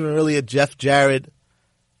isn't even really a Jeff Jarrett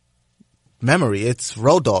memory. It's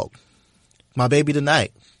Road Dogg, My Baby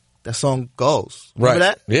Tonight. That song goes. Remember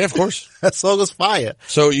that? Yeah, of course. That song was fire.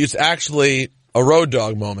 So it's actually a Road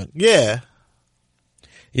Dogg moment. Yeah.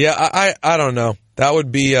 Yeah, I don't know. That would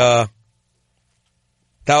be tough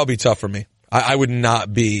for me. I would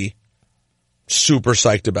not be super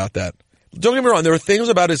psyched about that. Don't get me wrong. There were things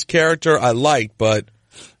about his character I liked, but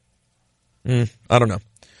I don't know.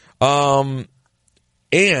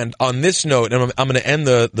 And on this note, and I'm going to end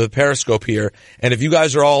the Periscope here. And if you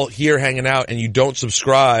guys are all here hanging out and you don't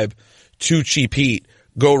subscribe to Cheap Heat,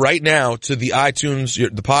 go right now to the iTunes,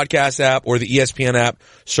 the podcast app, or the ESPN app.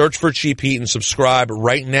 Search for Cheap Heat and subscribe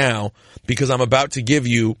right now because I'm about to give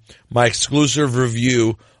you my exclusive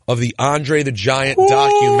review of the Andre the Giant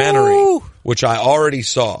documentary, which I already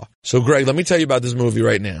saw. So, Greg, let me tell you about this movie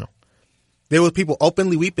right now. There were people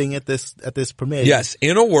openly weeping at this premiere. Yes,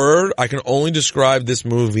 in a word, I can only describe this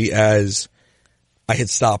movie as I hit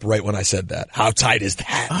stop right when I said that. How tight is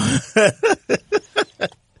that?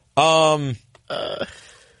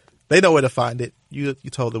 They know where to find it. You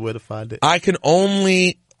told them where to find it.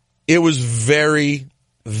 It was very,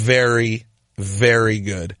 very, very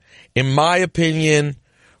good. In my opinion,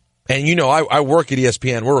 and you know, I work at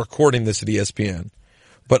ESPN. We're recording this at ESPN.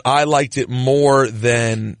 But I liked it more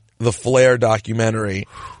than the Flair documentary.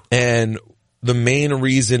 And the main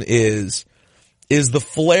reason is the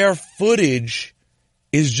Flair footage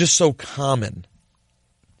is just so common.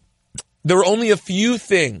 there were only a few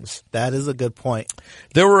things. That is a good point.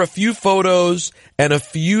 There were a few photos and a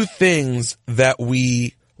few things that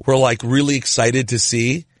we were like really excited to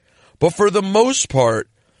see. But for the most part,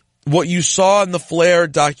 what you saw in the Flair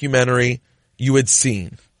documentary, you had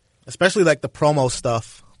seen. Especially like the promo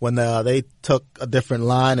stuff when they took a different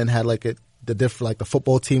line and had like the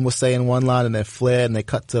football team was saying one line and then Flair and they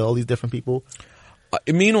cut to all these different people.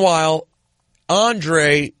 Meanwhile,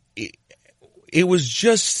 Andre, it was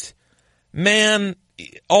just, man,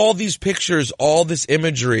 all these pictures, all this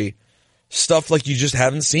imagery, stuff like you just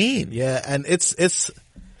haven't seen. Yeah, and it's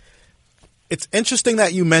interesting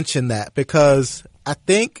that you mentioned that because I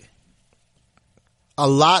think a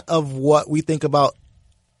lot of what we think about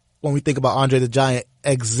when we think about Andre the Giant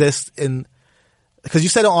exists in, because you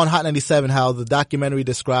said it on Hot 97 how the documentary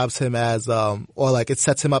describes him as, or like it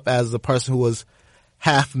sets him up as the person who was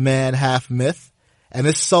half man, half myth. And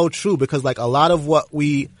it's so true because like a lot of what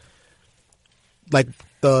we, like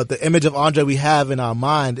the image of Andre we have in our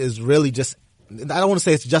mind is really just, I don't want to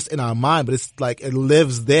say it's just in our mind, but it's like it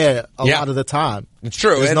lives there a lot of the time. It's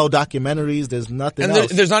true. There's no documentaries. There's nothing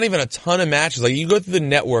else. There's not even a ton of matches. Like you go through the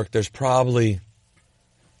network, there's probably,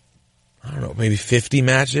 I don't know, maybe 50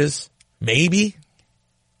 matches? Maybe?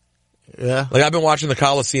 Yeah. Like I've been watching the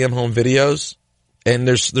Coliseum home videos, and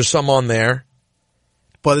there's some on there.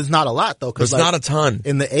 But it's not a lot though. There's not a ton.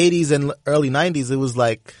 In the 80s and early 90s,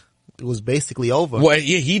 it was basically over. Well,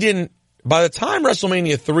 he didn't, by the time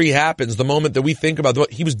WrestleMania 3 happens, the moment that we think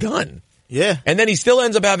about he was done. Yeah. And then he still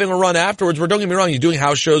ends up having a run afterwards where, don't get me wrong, he's doing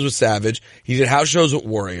house shows with Savage. He did house shows with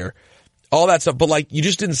Warrior. All that stuff. But like, you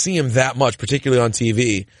just didn't see him that much, particularly on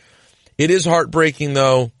TV. It is heartbreaking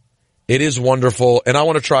though. It is wonderful. And I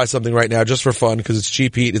want to try something right now just for fun because it's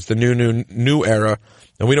Cheap Heat. It's the new era.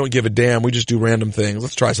 And we don't give a damn. We just do random things.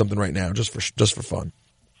 Let's try something right now just for fun.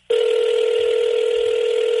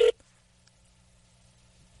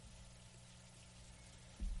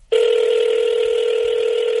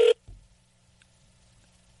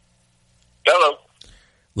 Hello.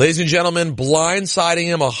 Ladies and gentlemen, blindsiding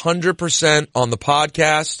him 100% on the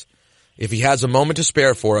podcast. If he has a moment to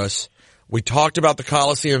spare for us. We talked about the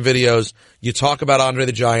Coliseum videos. You talk about Andre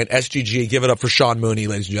the Giant, SGG. Give it up for Sean Mooney,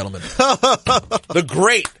 ladies and gentlemen. The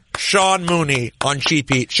great Sean Mooney on Cheap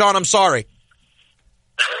Heat. Sean, I'm sorry.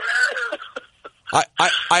 What the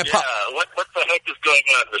heck is going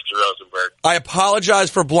on, Mr. Rosenberg? I apologize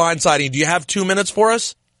for blindsiding. Do you have 2 minutes for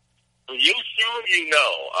us? You know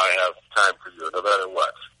I have time for you, no matter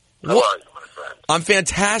what. How are you, my friend? I'm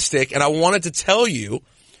fantastic, and I wanted to tell you,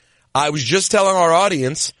 I was just telling our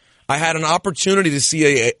audience, I had an opportunity to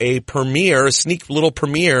see a sneak little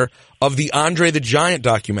premiere of the Andre the Giant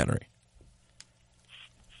documentary.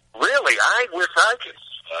 Really? I wish I could.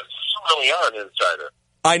 You really are an insider.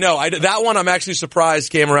 I know. That one I'm actually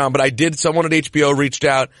surprised came around, but I did. Someone at HBO reached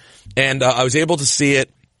out, and I was able to see it,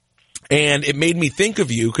 and it made me think of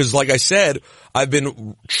you because, like I said, I've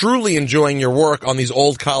been truly enjoying your work on these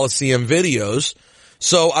old Coliseum videos.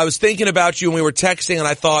 So I was thinking about you and we were texting and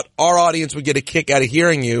I thought our audience would get a kick out of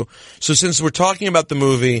hearing you. So since we're talking about the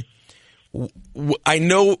movie, I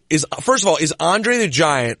know first of all, is Andre the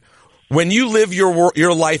Giant, when you live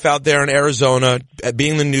your life out there in Arizona,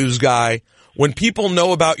 being the news guy, when people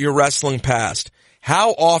know about your wrestling past, how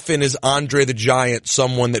often is Andre the Giant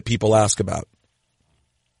someone that people ask about?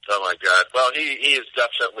 Oh my God. Well, he is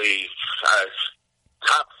definitely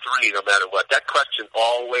top three no matter what. That question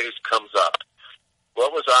always comes up.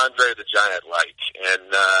 What was Andre the Giant like? And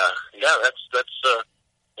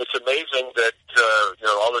it's amazing that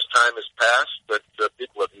all this time has passed, but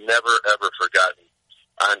people have never ever forgotten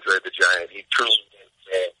Andre the Giant. He truly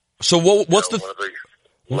is so what's one of the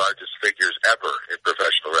largest figures ever in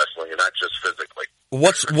professional wrestling, and not just physically.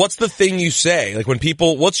 What's the thing you say? Like when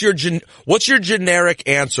people, what's your generic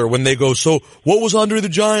answer when they go, so what was Andre the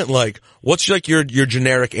Giant like? What's like your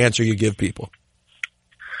generic answer you give people?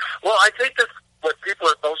 Well, I think that what people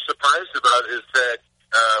are most surprised about is that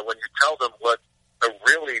when you tell them what a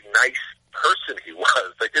really nice person he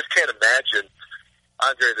was, they just can't imagine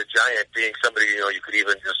Andre the Giant being somebody you could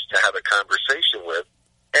even just have a conversation with.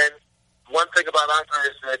 And one thing about Andre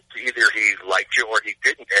is that either he liked you or he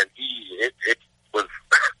didn't, and it was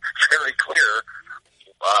very clear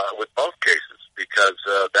with both cases because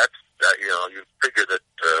you figure that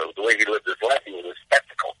the way he lived his life, he was a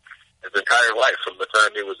spectacle his entire life from the time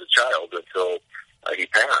he was a child until he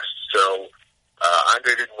passed. So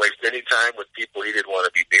Andre didn't waste any time with people he didn't want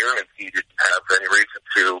to be near, and he didn't have any reason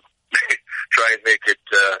to try and make it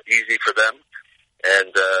easy for them.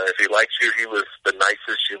 And if he likes you, he was the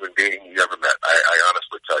nicest human being you ever met. I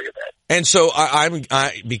honestly tell you that. And so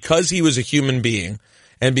I because he was a human being,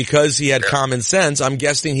 And because he had common sense, I'm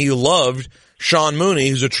guessing he loved Sean Mooney,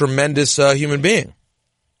 who's a tremendous human being.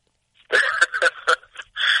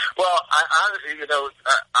 Well,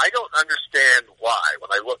 I don't understand why.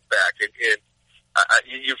 When I look back,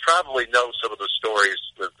 you probably know some of the stories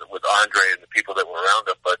with Andre and the people that were around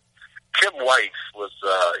him, but Tim White was,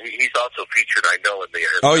 he's also featured, I know, in the...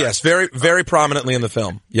 Oh, yes, very, very prominently in the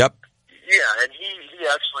film. Yep. Yeah, and he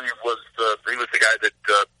actually was the guy that,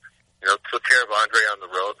 took care of Andre on the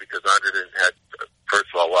road because Andre had, first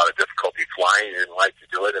of all, a lot of difficulty flying. He didn't like to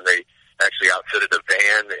do it, and they actually outfitted a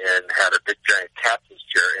van and had a big giant captain's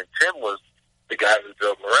chair, and Tim was the guy who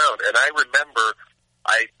drove him around. And I remember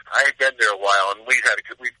I had been there a while, and we've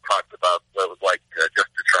talked about what it was like just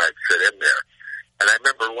to try and fit in there. And I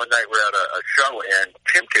remember one night we were at a show, and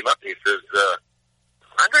Tim came up and he says,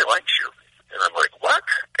 Andre likes you. And I'm like, what?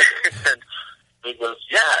 And he goes,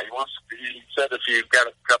 yeah. He said if you've got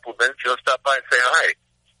a couple of minutes, you'll stop by and say hi.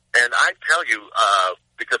 And I tell you,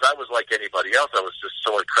 because I was like anybody else, I was just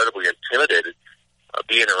so incredibly intimidated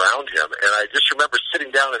being around him. And I just remember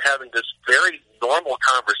sitting down and having this very normal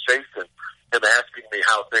conversation, him asking me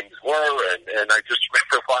how things were. And I just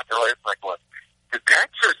remember walking away and like, what? Did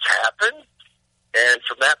that just happen? And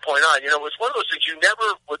from that point on, it was one of those things you never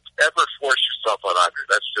would ever force yourself on Andre.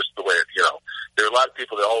 That's just the way there are a lot of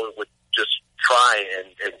people that always would just try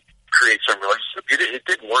and create some relationship. It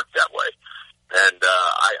didn't work that way. And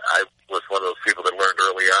I was one of those people that learned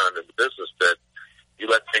early on in the business that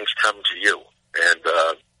you let things come to you. And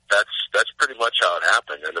that's pretty much how it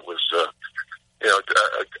happened. And it was,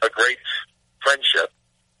 a great friendship.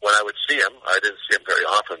 When I would see him, I didn't see him very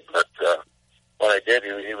often, but when I did,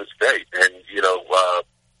 he was great. And,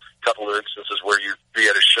 a couple of instances where you'd be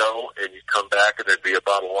at a show and you'd come back and there'd be a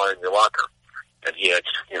bottle of wine in your locker. And he had,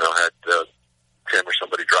 had Tim or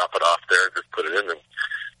somebody drop it off there and just put it in. And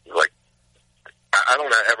he was like, I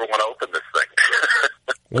don't ever want to open this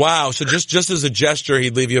thing. Wow. So just as a gesture,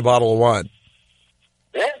 he'd leave you a bottle of wine.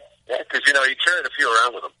 Yeah, because, he carried a few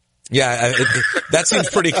around with him. Yeah, that seems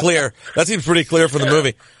pretty clear. That seems pretty clear from the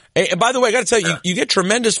movie. Hey, and by the way, I got to tell you, you get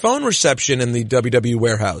tremendous phone reception in the WWE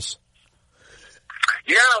warehouse.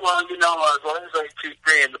 Yeah, well, as long as I keep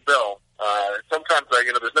paying the bill, sometimes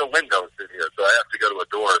there's no windows in here, so I have to go to a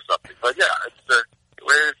door or something. But yeah,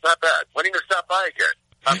 it's not bad. When are you going to stop by again?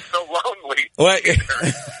 I'm so lonely.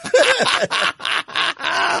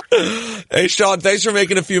 Hey, Sean, thanks for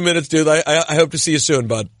making a few minutes, dude. I hope to see you soon,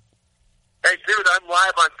 bud. Hey, dude, I'm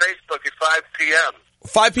live on Facebook at 5 p.m.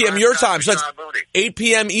 5 p.m. your time, so that's 8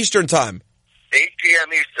 p.m. Eastern time. 8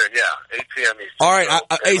 p.m. Eastern, yeah. 8 p.m. Eastern. All right,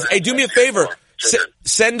 hey, do me a favor.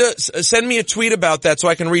 Send me a tweet about that so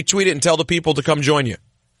I can retweet it and tell the people to come join you.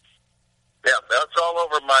 Yeah, that's all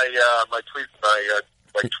over my my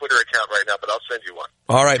Twitter account right now, but I'll send you one.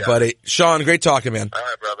 All right, buddy. Sean, great talking, man. All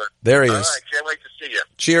right, brother. There he is. All right, can't wait to see you.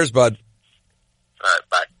 Cheers, bud. All right,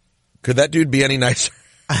 bye. Could that dude be any nicer?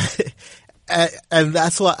 And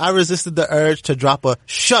that's why I resisted the urge to drop a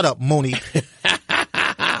 "shut up, Mooney." It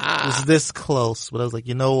was this close, but I was like,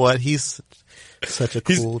 you know what? He's such a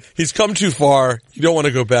cool. He's come too far. You don't want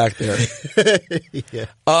to go back there. Yeah.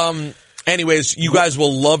 Anyways, you guys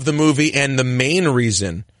will love the movie, and the main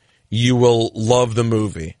reason you will love the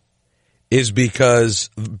movie is because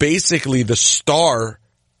basically the star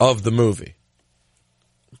of the movie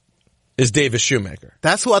is Davis Shoemaker.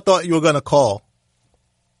 That's who I thought you were going to call.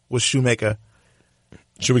 Was Shoemaker.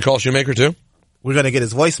 Should we call Shoemaker too? We're going to get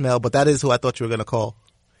his voicemail, but that is who I thought you were going to call.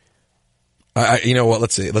 You know what?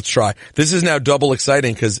 Let's see. Let's try. This is now double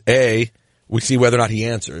exciting because A, we see whether or not he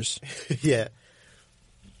answers. Yeah.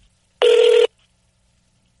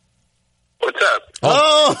 What's up?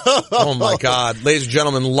 Oh my God. Ladies and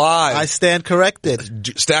gentlemen, live. I stand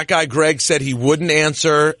corrected. Stat Guy Greg said he wouldn't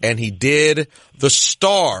answer, and he did. The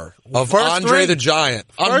star of First Andre ring. the Giant.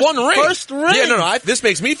 On one ring. First ring. Yeah, no. This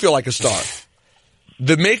makes me feel like a star.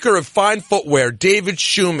 The maker of fine footwear, David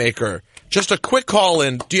Shoemaker. Just a quick call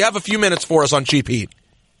in. Do you have a few minutes for us on Cheap Heat?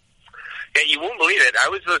 Yeah, you won't believe it. I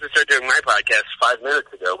was supposed to start doing my podcast 5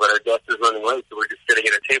 minutes ago, but our guest is running late, so we're just sitting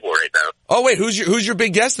at a table right now. Oh, wait. Who's your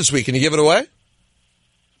big guest this week? Can you give it away?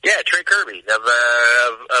 Yeah, Trey Kirby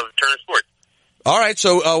of Turner Sports. All right.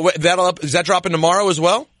 So is that dropping tomorrow as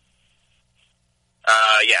well?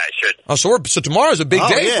 Yeah, it should. Oh, so tomorrow's a big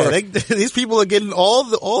day. Yeah. These people are getting all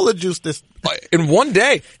the juice in one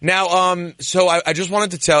day. Now, so I just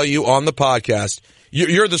wanted to tell you on the podcast,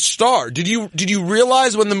 you're the star. Did you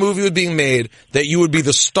realize when the movie was being made that you would be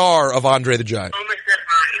the star of Andre the Giant?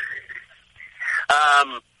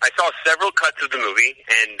 I saw several cuts of the movie,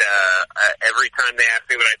 and every time they asked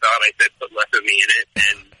me what I thought, I said put less of me in it,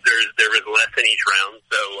 and there was less in each round.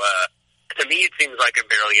 So To me, it seems like I'm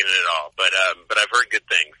barely in it at all, but I've heard good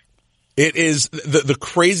things. It is the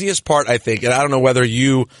craziest part, I think, and I don't know whether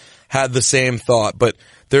you had the same thought, but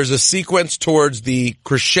there's a sequence towards the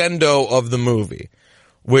crescendo of the movie,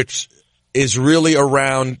 which is really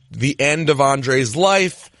around the end of Andre's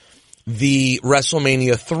life, the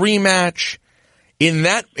WrestleMania 3 match. In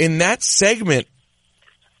that segment,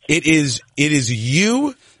 it is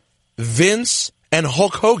you, Vince, and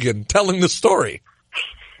Hulk Hogan telling the story.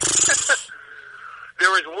 There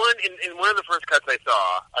was one in one of the first cuts I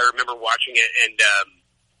saw. I remember watching it, and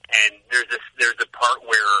there's a part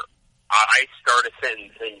where I start a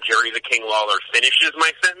sentence and Jerry the King Lawler finishes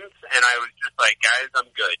my sentence, and I was just like, guys, I'm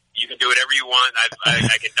good. You can do whatever you want.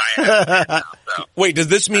 I can die now. So, wait, does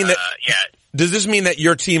this mean that? Yeah. Does this mean that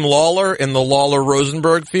you're Team Lawler in the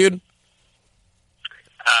Lawler-Rosenberg feud?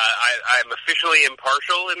 I'm officially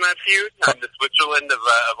impartial in that feud. I'm the Switzerland of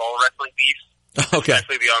all wrestling beefs, Okay.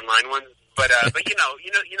 especially the online ones. But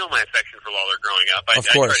you know my affection for Lawler growing up. I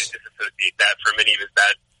try course. to disassociate that from any of his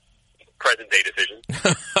bad present day decisions.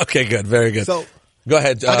 Okay, good, very good. So go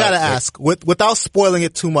ahead. I gotta ask, without spoiling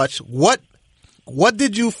it too much, what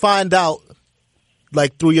did you find out,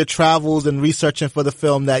 like through your travels and researching for the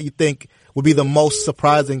film, that you think would be the most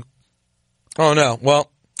surprising? Oh no,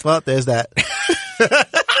 well, there's that.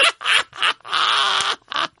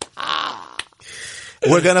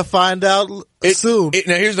 We're gonna find out soon.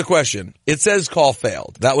 Now here's the question. It says call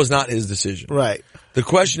failed. That was not his decision. Right. The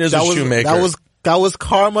question is with Shoemaker. That was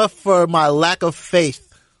karma for my lack of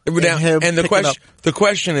faith. And the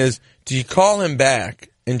question is, do you call him back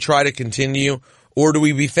and try to continue, or do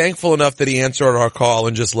we be thankful enough that he answered our call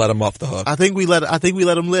and just let him off the hook? I think we let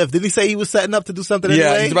him live. Didn't he say he was setting up to do something Yeah,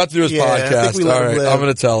 anyway? he's about to do his podcast. I think we let him live. I'm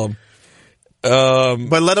going to tell him.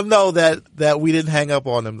 But let him know that we didn't hang up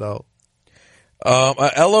on him though.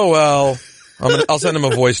 LOL. I'll send him a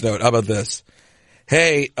voice note. How about this?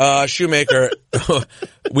 Hey, Shoemaker,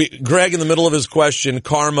 Greg, in the middle of his question,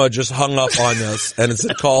 karma just hung up on us and it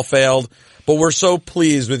said call failed. But we're so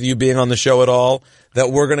pleased with you being on the show at all that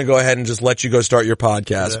we're going to go ahead and just let you go start your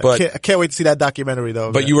podcast. Yeah, But I can't wait to see that documentary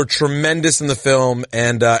though. But you were tremendous in the film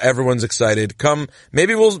and, everyone's excited. Come,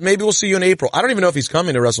 maybe we'll see you in April. I don't even know if he's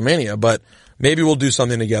coming to WrestleMania, but maybe we'll do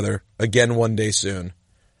something together again one day soon.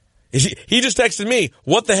 He just texted me,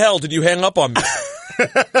 what the hell did you hang up on me?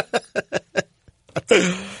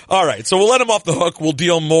 All right, so we'll let him off the hook. We'll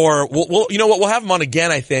deal more. We'll you know what? We'll have him on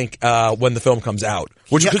again, I think, when the film comes out.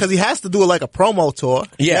 Because he has to do like a promo tour.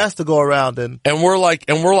 Yeah. He has to go around and we're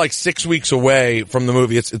like 6 weeks away from the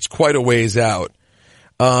movie. It's quite a ways out.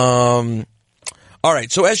 All right,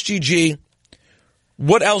 so SGG,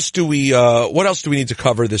 what else do we need to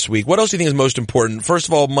cover this week? What else do you think is most important? First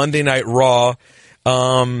of all, Monday Night Raw.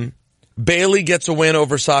 Bayley gets a win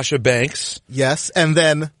over Sasha Banks. Yes, and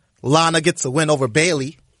then Lana gets a win over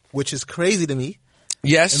Bayley, which is crazy to me.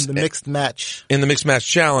 Yes. In the mixed match. In the mixed match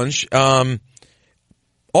challenge.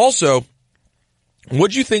 Also,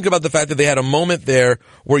 what'd you think about the fact that they had a moment there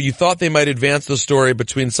where you thought they might advance the story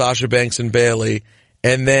between Sasha Banks and Bayley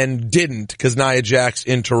and then didn't because Nia Jax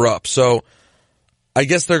interrupts? So I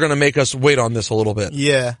guess they're going to make us wait on this a little bit.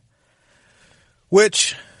 Yeah.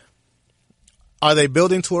 Which, are they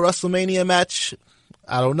building to a WrestleMania match?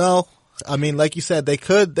 I don't know. I mean, like you said, they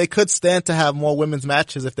could stand to have more women's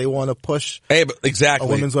matches if they want to push exactly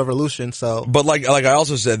a women's revolution. So, but like I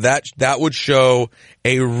also said, that would show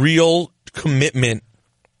a real commitment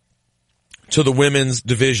to the women's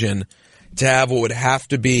division to have what would have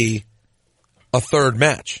to be a third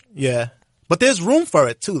match. Yeah, but there's room for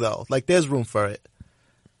it too, though. Like there's room for it.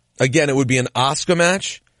 Again, it would be an Asuka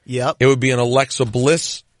match. Yep. It would be an Alexa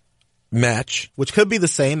Bliss match. Which could be the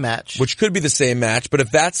same match. But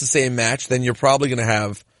if that's the same match, then you're probably going to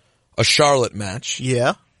have a Charlotte match.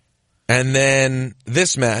 Yeah. And then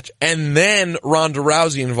this match. And then Ronda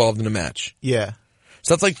Rousey involved in a match. Yeah.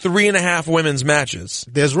 So that's like 3.5 women's matches.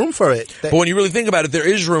 There's room for it. But when you really think about it, there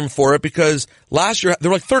is room for it because last year,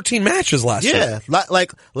 there were like 13 matches last year. Yeah.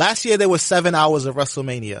 Like last year, there was 7 hours of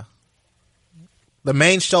WrestleMania. The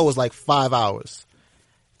main show was like 5 hours.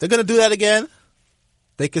 They're going to do that again.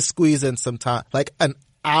 They could squeeze in some time. Like an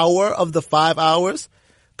hour of the 5 hours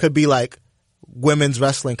could be like women's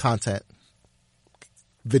wrestling content.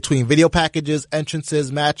 Between video packages,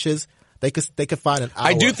 entrances, matches, they could find an hour.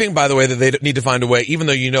 I do think, by the way, that they need to find a way, even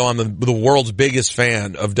though you know I'm the world's biggest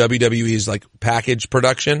fan of WWE's like package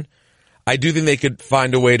production, I do think they could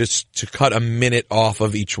find a way to cut a minute off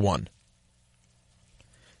of each one.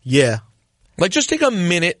 Yeah. Like just take a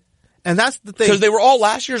minute. And that's the thing. Because they were all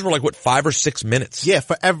last year's were like, 5 or 6 minutes? Yeah,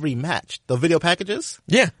 for every match. The video packages?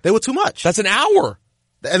 Yeah. They were too much. That's an hour.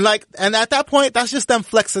 And at that point, that's just them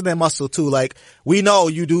flexing their muscle too. Like, we know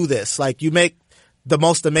you do this. Like, you make the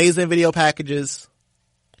most amazing video packages.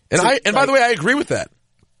 And by the way, I agree with that.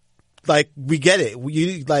 Like, we get it.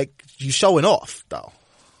 You showing off though.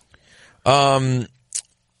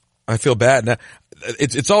 I feel bad now.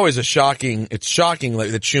 It's always shocking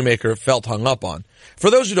like that Shoemaker felt hung up on.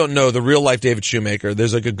 For those who don't know, the real life David Shoemaker,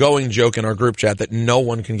 there's like a going joke in our group chat that no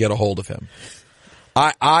one can get a hold of him.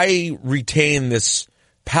 I retain this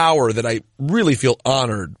power that I really feel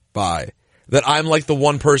honored by. That I'm like the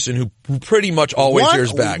one person who pretty much always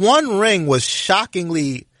hears back. One ring was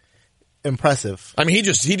shockingly impressive. I mean, he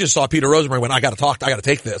just saw Peter Rosenberg and went, I gotta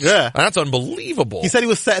take this. Yeah. And that's unbelievable. He said he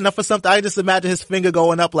was setting up for something. I just imagine his finger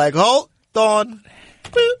going up like, hold on.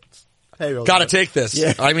 Hey, gotta take this.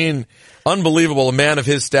 Yeah. I mean, unbelievable. A man of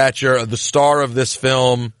his stature, the star of this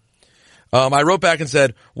film. I wrote back and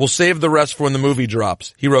said, we'll save the rest for when the movie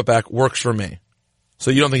drops. He wrote back, works for me. So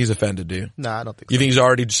you don't think he's offended, do you? No, I don't think so. You think he's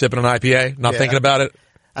already sipping an IPA, not thinking about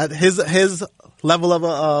it? His level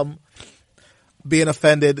of being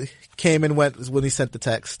offended came and went when he sent the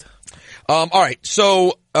text. All right.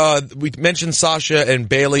 So we mentioned Sasha and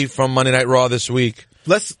Bayley from Monday Night Raw this week.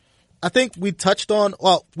 I think we touched on.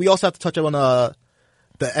 Well, we also have to touch on the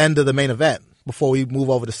end of the main event before we move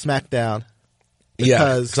over to SmackDown.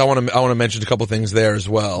 Because I want to mention a couple things there as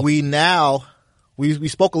well. We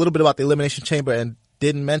spoke a little bit about the Elimination Chamber and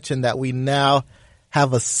didn't mention that we now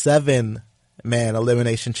have a 7-man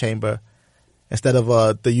Elimination Chamber instead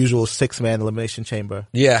of the usual 6-man Elimination Chamber.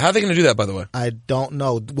 Yeah, how are they going to do that, by the way? I don't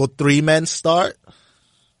know. Will 3 men start?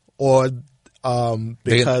 Or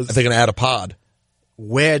because are they going to add a pod?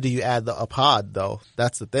 Where do you add a pod, though?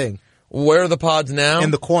 That's the thing. Where are the pods now? In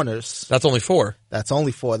the corners. That's only 4. That's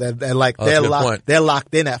only 4. They're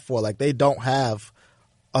locked in at 4. Like, they don't have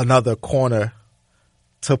another corner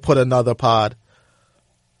to put another pod.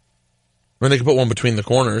 Or they could put one between the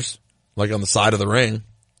corners, like on the side of the ring.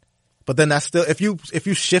 But then that's still, if you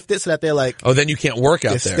shift it so that they're like, oh, then you can't work out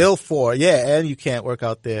there. It's still 4, yeah, and you can't work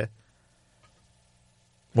out there.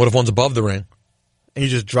 What if one's above the ring? And you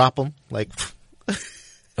just drop them, like.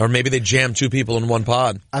 Or maybe they jam 2 people in one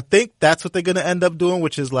pod. I think that's what they're going to end up doing,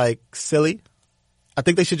 which is like silly. I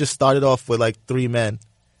think they should just start it off with like 3 men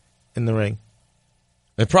in the ring.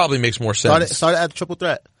 It probably makes more sense. Start it at triple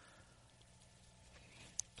threat.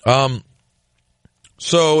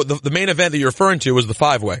 So the main event that you're referring to was the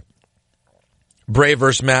 5-way. Bray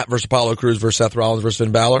versus Matt versus Apollo Crews versus Seth Rollins versus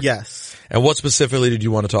Finn Balor? Yes. And what specifically did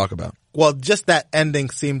you want to talk about? Well, just that ending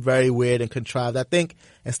seemed very weird and contrived. I think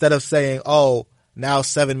instead of saying, oh, now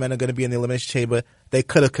 7 men are going to be in the Elimination Chamber, they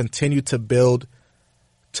could have continued to build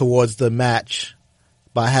towards the match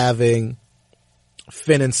by having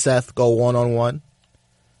Finn and Seth go one-on-one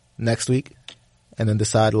next week and then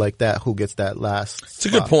decide like that who gets that last It's a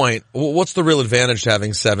good point. What's the real advantage to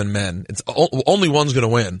having 7 men? It's only one's going to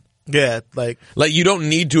win. Yeah, like you don't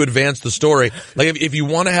need to advance the story. Like if you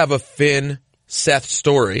want to have a Finn Seth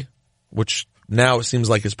story, which now it seems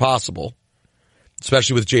like is possible,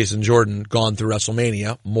 especially with Jason Jordan gone through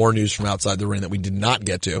WrestleMania, more news from outside the ring that we did not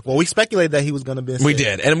get to. Well, we speculated that he was going to be. We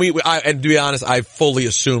did, and and to be honest, I fully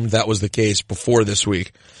assumed that was the case before this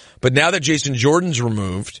week. But now that Jason Jordan's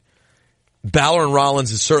removed, Balor and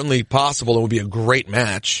Rollins is certainly possible. It would be a great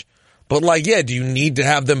match. But do you need to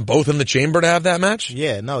have them both in the chamber to have that match?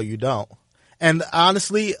 Yeah, no, you don't. And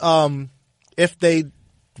honestly, if they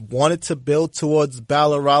wanted to build towards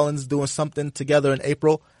Balor Rollins doing something together in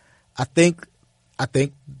April, I think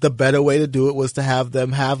the better way to do it was to have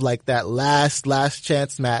them have like that last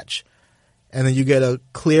chance match, and then you get a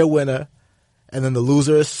clear winner, and then the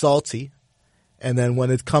loser is salty, and then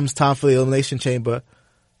when it comes time for the Elimination Chamber,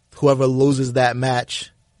 whoever loses that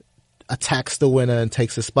match attacks the winner and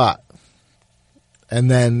takes a spot. And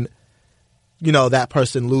then, that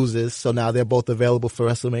person loses, so now they're both available for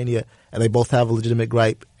WrestleMania, and they both have a legitimate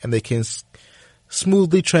gripe, and they can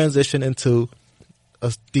smoothly transition into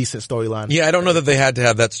a decent storyline. Yeah, I don't know that they had to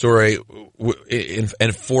have that story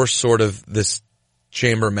and force sort of this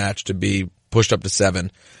chamber match to be pushed up to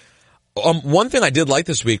 7. One thing I did like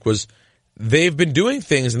this week was they've been doing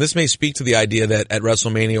things, and this may speak to the idea that at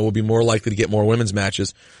WrestleMania we'll be more likely to get more women's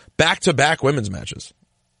matches, back-to-back women's matches.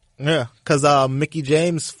 Yeah, because Mickie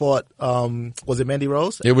James fought, was it Mandy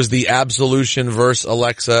Rose? It was the Absolution versus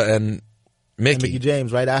Alexa and Mickie. And Mickie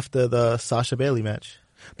James right after the Sasha Bayley match.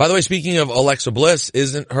 By the way, speaking of Alexa Bliss,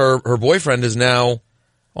 isn't her boyfriend is now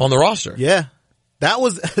on the roster? Yeah, that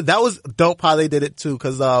was dope how they did it too,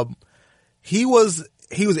 because he was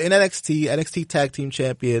in NXT Tag Team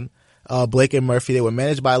Champion. Blake and Murphy, they were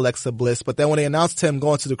managed by Alexa Bliss, but then when they announced him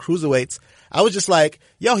going to the cruiserweights, I was just like,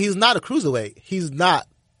 yo, he's not a cruiserweight. He's not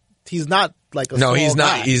He's not like a No, small he's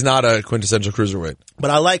not. guy. He's not a quintessential cruiserweight. But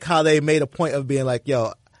I like how they made a point of being like,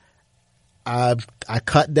 yo, I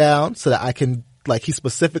cut down so that I can, like, he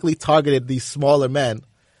specifically targeted these smaller men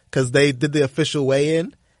because they did the official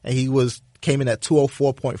weigh-in and he came in at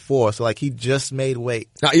 204.4. So, like, he just made weight.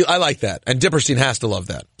 Now, I like that. And Dipperstein has to love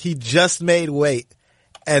that. He just made weight.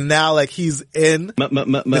 And now, like, he's in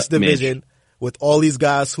this division with all these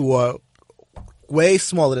guys who are way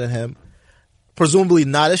smaller than him, presumably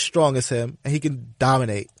not as strong as him, and he can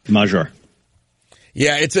dominate. Major.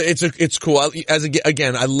 Yeah, it's cool.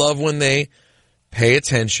 Again, I love when they pay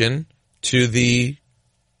attention to the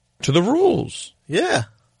rules. Yeah.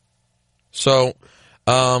 So,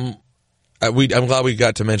 I'm glad we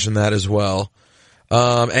got to mention that as well.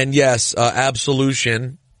 And yes,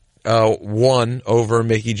 Absolution won over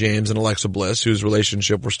Mickie James and Alexa Bliss, whose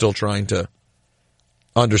relationship we're still trying to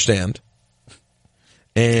understand.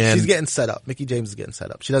 And she's getting set up. Mickie James is getting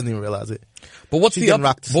set up. She doesn't even realize it. But what's She's getting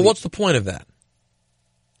rocked to sleep. what's the point of that?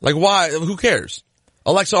 Like, why? Who cares?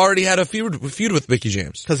 Alexa already had a feud with Mickie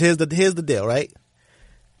James. Because here's the deal, right?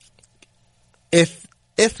 If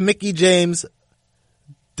Mickie James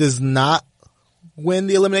does not win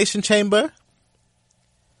the Elimination Chamber,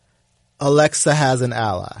 Alexa has an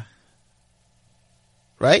ally.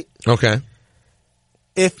 Right? Okay.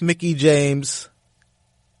 If Mickie James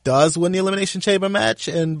does win the Elimination Chamber match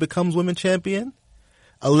and becomes women's champion,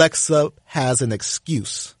 Alexa has an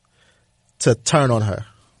excuse to turn on her.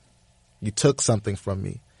 You took something from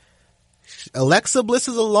me. Alexa Bliss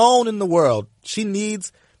is alone in the world. She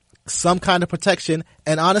needs some kind of protection.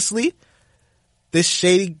 And honestly, this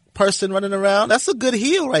shady person running around, that's a good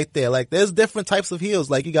heel right there. Like, there's different types of heels.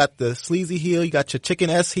 Like, you got the sleazy heel, you got your chicken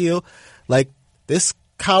ass heel. Like, this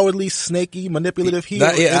cowardly, snaky, manipulative heel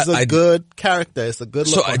is a good character. It's a good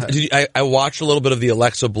look on her. I watched a little bit of the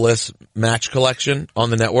Alexa Bliss match collection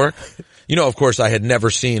on the network. You know, of course, I had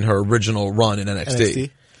never seen her original run in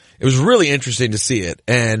NXT. It was really interesting to see it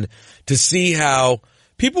and to see how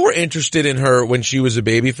people were interested in her when she was a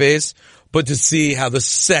babyface, but to see how the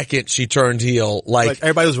second she turned heel, like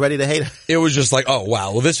everybody was ready to hate her. It was just like, oh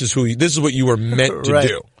wow, well this is what you were meant to right.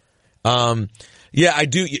 do. Yeah, I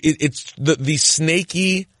do. It's the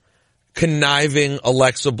snaky, conniving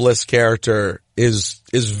Alexa Bliss character is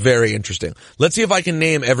very interesting. Let's see if I can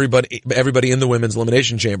name everybody in the women's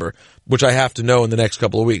elimination chamber, which I have to know in the next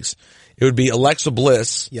couple of weeks. It would be Alexa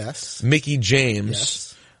Bliss, yes, Mickie James,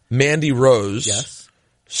 yes, Mandy Rose, yes,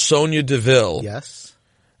 Sonya Deville, yes.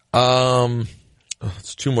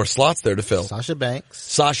 It's two more slots there to fill. Sasha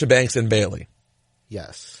Banks, and Bayley.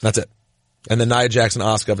 Yes, that's it. And then Nia Jax and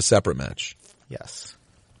Asuka have a separate match. Yes.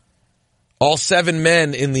 All 7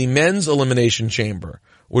 men in the men's elimination chamber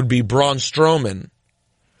would be Braun Strowman,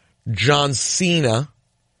 John Cena,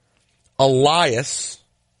 Elias,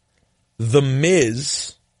 The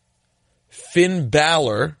Miz, Finn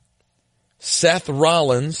Balor, Seth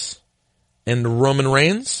Rollins, and Roman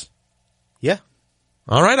Reigns. Yeah.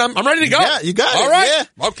 All right, I'm ready to go. Yeah, you got it. All right. Yeah.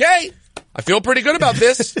 Okay. I feel pretty good about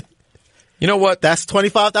this. You know what? That's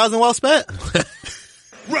 $25,000 well spent.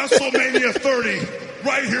 WrestleMania 30,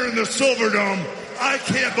 right here in the Silverdome. I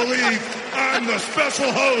can't believe I'm the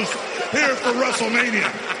special host here for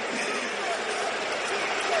WrestleMania.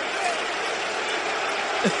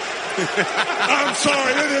 I'm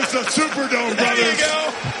sorry, it is the Superdome, brothers. There you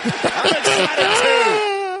go. I'm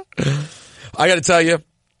excited too. I got to tell you,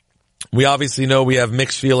 we obviously know we have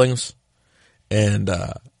mixed feelings, and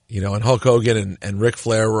and Hulk Hogan and Ric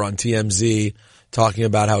Flair were on TMZ talking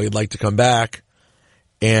about how he'd like to come back.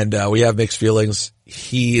 And we have mixed feelings.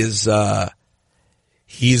 He's very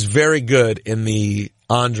good in the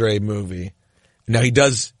Andre movie. Now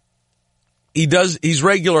he's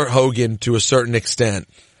regular Hogan to a certain extent,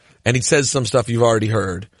 and he says some stuff you've already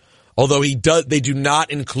heard. Although they do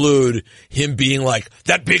not include him being like,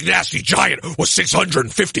 that big nasty giant was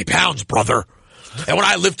 650 pounds, brother. And when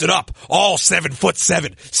I lifted up all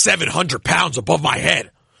 7'7", 700 pounds above my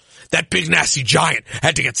head, that big nasty giant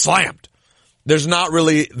had to get slammed. There's not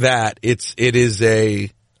really that. He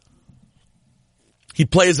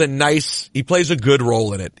plays a good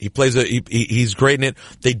role in it. He's great in it.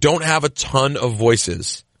 They don't have a ton of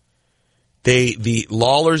voices. The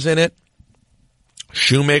Lawler's in it.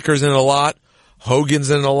 Shoemaker's in it a lot.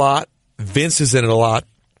 Hogan's in it a lot. Vince is in it a lot.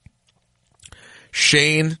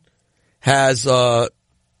 Shane has,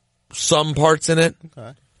 some parts in it.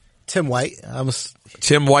 Okay. Tim White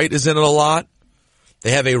is in it a lot.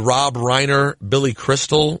 They have a Rob Reiner, Billy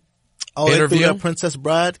Crystal interview. They threw a Princess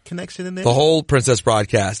Bride connection in there? The whole Princess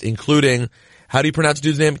broadcast, including, how do you pronounce the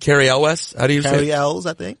dude's name? Carrie Elwes? How do you say it? Carrie Ells,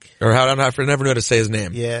 I think. Or I never knew how to say his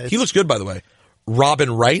name. Yeah. He looks good, by the way. Robin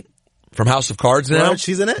Wright from House of Cards now. Right,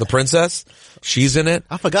 she's in it? The princess. She's in it.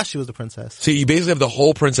 I forgot she was the princess. So you basically have the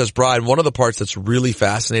whole Princess Bride. One of the parts that's really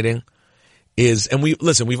fascinating is, and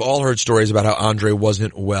we've all heard stories about how Andre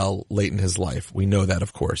wasn't well late in his life. We know that,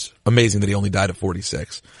 of course. Amazing that he only died at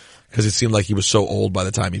 46 because it seemed like he was so old by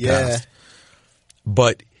the time he passed.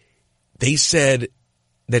 But they said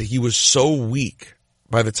that he was so weak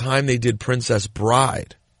by the time they did Princess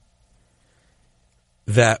Bride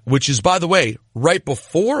which is, by the way, right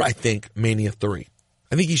before, I think, Mania 3.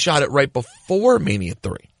 I think he shot it right before Mania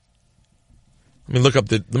 3. Let me look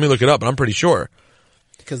it up, but I'm pretty sure.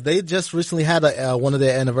 Because they just recently had one of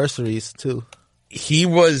their anniversaries, too. He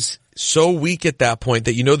was so weak at that point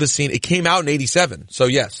that, the scene, it came out in 87, so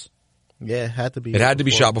yes. Yeah, it had to be. It had to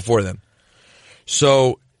be shot before then.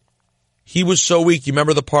 So, he was so weak. You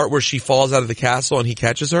remember the part where she falls out of the castle and he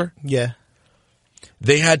catches her? Yeah.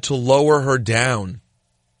 They had to lower her down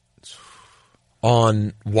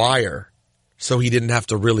on wire so he didn't have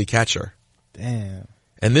to really catch her. Damn.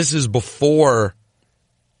 And this is before,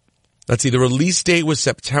 let's see, the release date was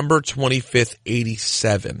September 25th,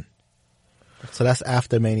 87. So that's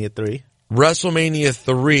after Mania 3. WrestleMania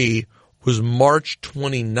 3 was March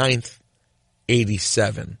 29th,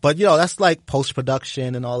 87. But, that's like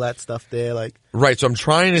post-production and all that stuff there. Right, so I'm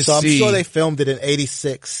trying to see. I'm sure they filmed it in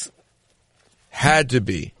 86. Had to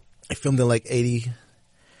be. They filmed it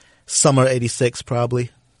summer 86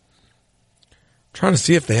 probably. Trying to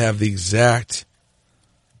see if they have the exact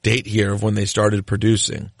date here of when they started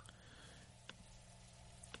producing.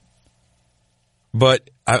 But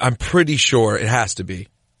I'm pretty sure it has to be.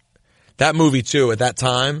 That movie, too, at that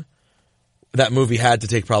time, that movie had to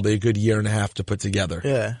take probably a good year and a half to put together.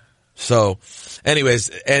 Yeah. So, anyways,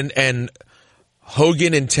 and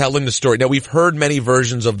Hogan and telling the story. Now, we've heard many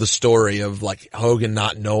versions of the story of, Hogan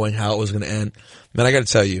not knowing how it was going to end. Man, I got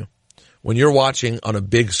to tell you, when you're watching on a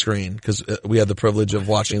big screen, because we had the privilege of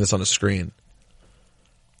watching this on a screen,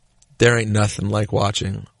 there ain't nothing like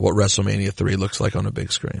watching what WrestleMania 3 looks like on a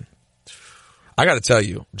big screen. I got to tell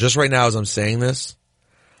you, just right now as I'm saying this,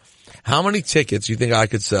 how many tickets you think I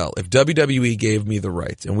could sell if WWE gave me the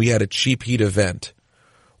rights and we had a cheap heat event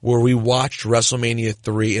where we watched WrestleMania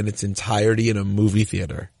 3 in its entirety in a movie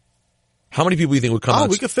theater? How many people do you think would come out?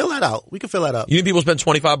 Oh, we could fill that out. You think people spend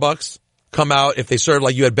 $25? Come out if they serve,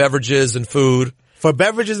 you had beverages and food? For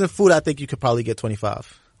beverages and food, I think you could probably get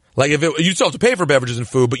 25. You still have to pay for beverages and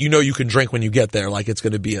food, but you can drink when you get there. It's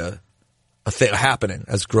going to be a thing happening,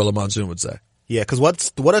 as Gorilla Monsoon would say. Yeah, because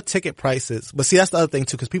what are ticket prices? But see, that's the other thing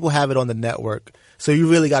too, because people have it on the network, so you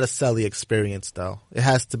really got to sell the experience, though. It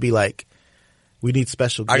has to be we need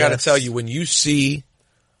special guests. I got to tell you, when you see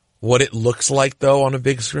what it looks like, though, on a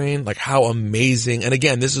big screen, how amazing. And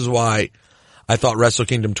again, this is why I thought Wrestle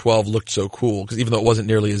Kingdom 12 looked so cool, because even though it wasn't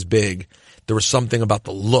nearly as big, there was something about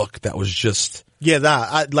the look that was just.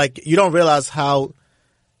 Yeah, you don't realize how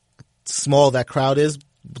small that crowd is,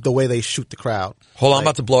 the way they shoot the crowd. Hold on, I'm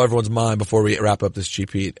about to blow everyone's mind before we wrap up this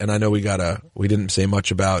cheap heat. And I know we didn't say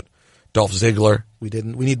much about Dolph Ziggler. We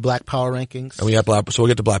didn't. We need Black Power rankings. And so we'll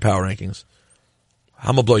get to Black Power rankings.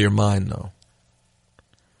 I'm going to blow your mind, though.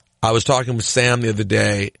 I was talking with Sam the other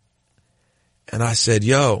day, and I said,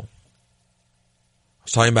 I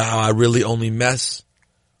was talking about how I really only mess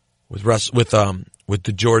with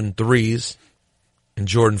the Jordan 3s and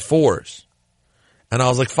Jordan 4s. And I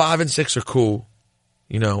was like, 5 and 6 are cool,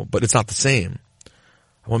 but it's not the same.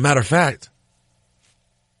 Well, matter of fact,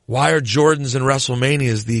 why are Jordans and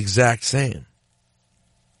WrestleManias the exact same?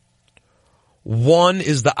 One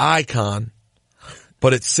is the icon,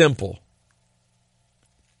 but it's simple.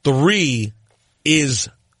 3 is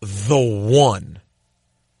the one.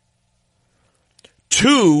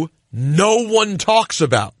 2, no one talks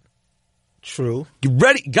about. True. You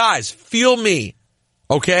ready? Guys, feel me.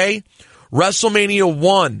 Okay? WrestleMania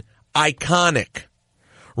 1, iconic.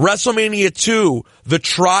 WrestleMania 2, the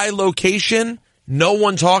tri-location, no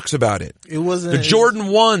one talks about it. It wasn't. The Jordan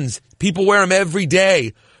 1s, people wear them every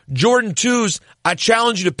day. Jordan 2s, I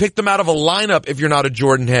challenge you to pick them out of a lineup if you're not a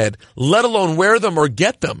Jordan head, let alone wear them or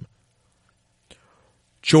get them.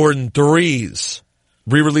 Jordan 3s,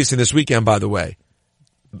 re-releasing this weekend, by the way.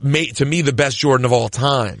 To me, the best Jordan of all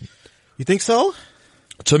time. You think so?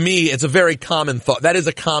 To me, it's a very common thought. That is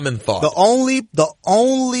a common thought. The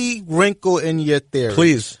only wrinkle in your theory,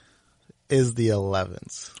 please, is the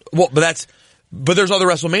 11s. Well, but there's other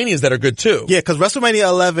WrestleManias that are good too. Yeah, because WrestleMania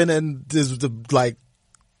 11 is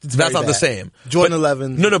that's not the same. Jordan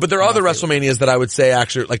 11. No, but there are other WrestleManias that I would say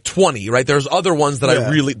actually 20, right? There's other ones that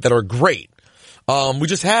that are great. We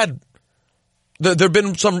just had there've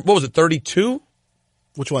been some. What was it? 32?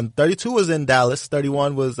 Which one? 32 was in Dallas.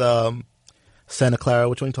 31 was Santa Clara.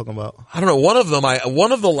 Which one are you talking about? I don't know. One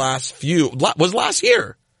of the last few was last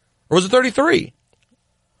year, or was it 33?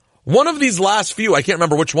 One of these last few, I can't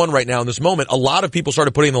remember which one right now in this moment. A lot of people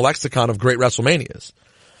started putting in the lexicon of great WrestleManias.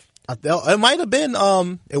 It might have been.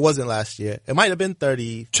 It wasn't last year. It might have been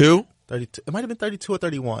 32. It might have been 32 or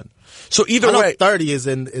 31. So either way, 30 is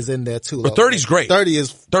in there too. But 30's great.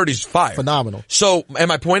 30's fire, phenomenal. So, and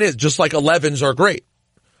my point is, just like 11s are great,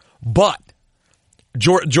 but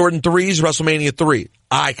Jordan 3's WrestleMania 3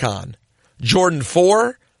 icon. Jordan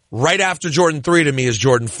 4. Right after Jordan 3 to me is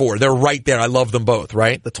Jordan 4. They're right there. I love them both,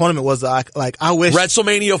 right? The tournament was I wish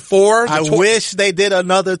WrestleMania 4. I wish they did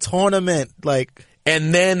another tournament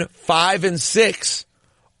and then 5 and 6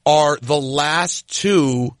 are the last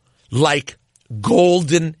two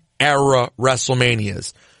golden era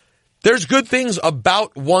WrestleManias. There's good things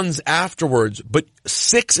about ones afterwards, but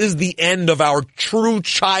 6 is the end of our true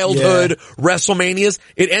childhood WrestleManias.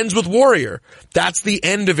 It ends with Warrior. That's the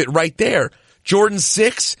end of it right there. Jordan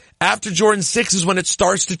 6, after Jordan 6 is when it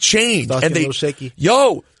starts to change. Starts and a little shaky.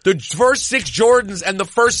 The first 6 Jordans and the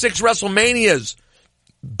first 6 WrestleManias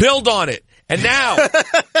build on it. And now,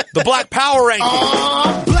 the Black Power Ranking.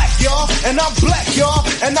 I'm black, y'all, and I'm black, y'all,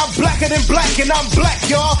 and I'm blacker than black, and I'm black,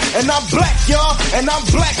 y'all, and I'm black, y'all, and I'm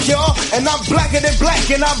black, y'all, and I'm blacker than black,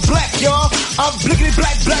 and I'm black, y'all. I'm blickety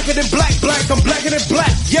black, blacker than black, I'm blacker than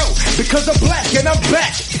black, yo, because I'm black and I'm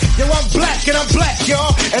back. Yo, I'm black and I'm black,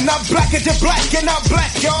 y'all, and I'm blacker than black, and I'm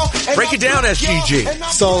black, y'all. Break it down, SGG.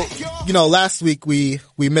 So, last week we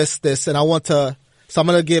missed this, and I'm going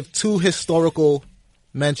to give 2 historical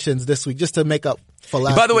mentions this week just to make up for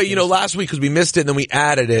last week. By the way, last week, because we missed it and then we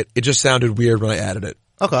added it, it just sounded weird when I added it.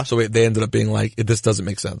 Okay. So they ended up being like, this doesn't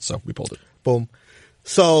make sense, so we pulled it. Boom.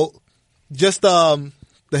 So, just the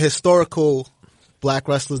historical black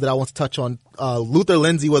wrestlers that I want to touch on. Luther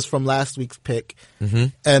Lindsay was from last week's pick. Mm-hmm.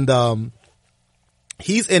 And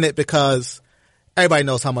he's in it because everybody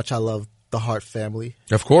knows how much I love the Hart family.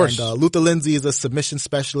 Of course. And Luther Lindsay is a submission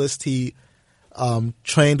specialist. He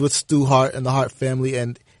trained with Stu Hart and the Hart family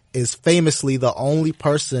and is famously the only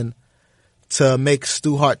person to make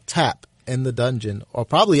Stu Hart tap in the dungeon or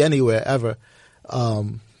probably anywhere ever.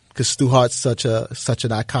 Cause Stu Hart's such an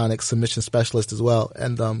iconic submission specialist as well.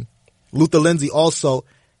 And, Luther Lindsay also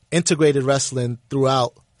integrated wrestling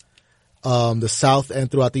throughout, the South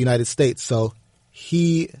and throughout the United States. So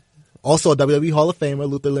he also a WWE Hall of Famer.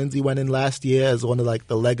 Luther Lindsay went in last year as one of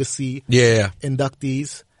the legacy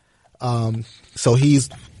inductees. So he's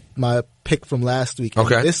my pick from last week.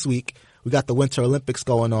 Okay. And this week, we got the Winter Olympics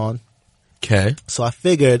going on. Okay. So I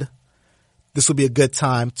figured this would be a good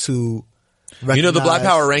time to recognize. The Black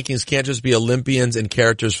Power Rankings can't just be Olympians and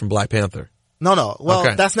characters from Black Panther. No. Well,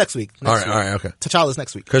 okay. That's next week. All right, okay. T'Challa's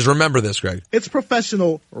next week. Because remember this, Greg. It's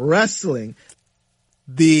professional wrestling.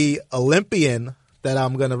 The Olympian that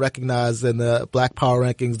I'm going to recognize in the Black Power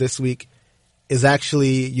Rankings this week is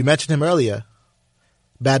actually, you mentioned him earlier,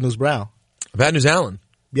 Bad News Brown. Bad News Allen.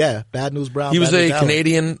 Yeah, Bad News Brown. He was a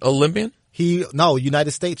Canadian Olympian?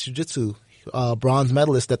 United States Jiu-Jitsu, bronze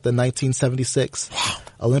medalist at the 1976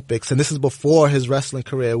 Olympics. And this is before his wrestling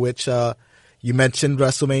career, which you mentioned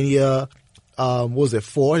WrestleMania, what was it,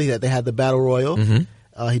 4? They had the Battle Royal.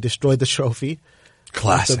 Mm-hmm. He destroyed the trophy.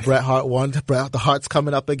 Classic. The Bret Hart won. The Hart's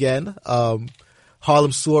coming up again.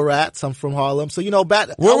 Harlem Sewer Rats. I'm from Harlem. So,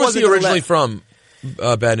 where was he originally from?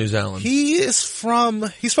 Bad News Allen. He's from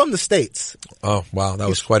the States. Oh, wow. That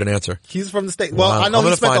was quite an answer. He's from the States. Well, I know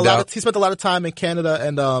he spent a lot of time in Canada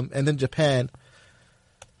and then Japan.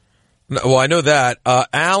 No, well, I know that.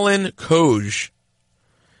 Alan Koj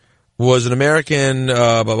was an American,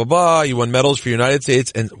 blah, blah, blah. He won medals for the United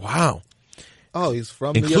States and wow. Oh, he's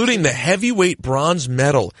from including the heavyweight bronze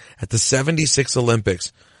medal at the 76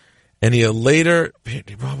 Olympics. And he later,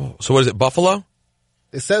 so what is it, Buffalo?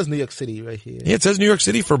 It says New York City right here. Yeah, it says New York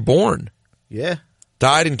City for born. Yeah.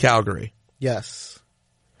 Died in Calgary. Yes.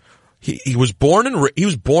 He was born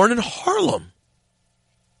in Harlem.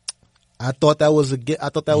 I thought that was a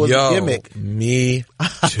gimmick. Me too. I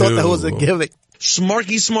thought that was a gimmick.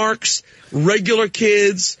 Smarky smarks, regular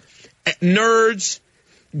kids, nerds,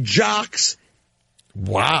 jocks.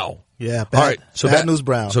 Wow. Yeah. All right. So Bad News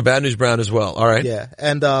Brown. So Bad News Brown as well. All right. Yeah.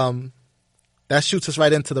 And that shoots us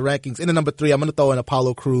right into the rankings. In the number 3, I'm going to throw in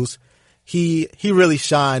Apollo Crews. He really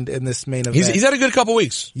shined in this main event. He's had a good couple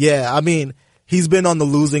weeks. Yeah. I mean, he's been on the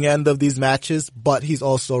losing end of these matches, but he's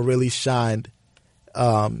also really shined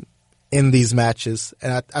in these matches.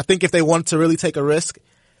 And I think if they wanted to really take a risk,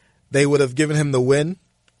 they would have given him the win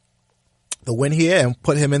here and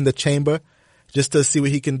put him in the chamber just to see what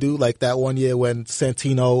he can do. Like that one year when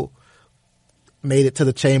Santino made it to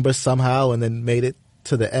the chamber somehow and then made it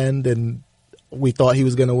to the end and we thought he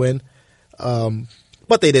was going to win.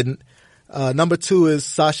 But they didn't. Number 2 is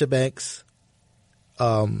Sasha Banks.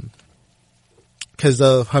 Because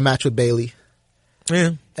of her match with Bayley.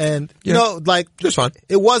 Yeah. And, you know, like, Just fine.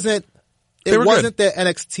 it wasn't good. their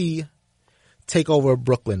NXT TakeOver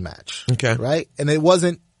Brooklyn match. Okay. Right? And it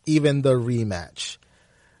wasn't even the rematch.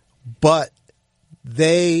 But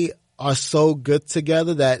they are so good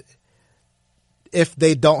together that if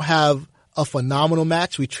they don't have a phenomenal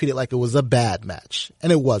match, we treat it like it was a bad match.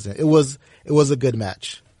 And it wasn't. It was a good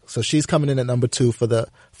match. So she's coming in at number 2 for the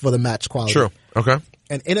match quality. True. Okay.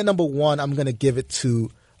 And in at number 1, I'm going to give it to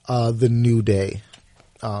the New Day.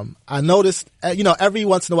 I noticed, you know, every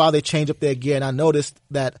once in a while they change up their gear, and I noticed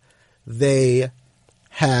that they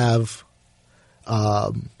have,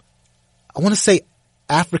 I want to say,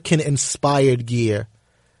 African-inspired gear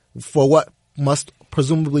for what must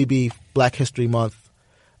presumably be Black History Month,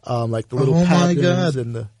 like the little patterns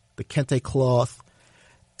and the kente cloth.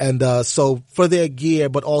 And so for their gear,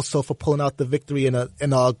 but also for pulling out the victory in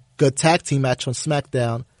a good tag team match on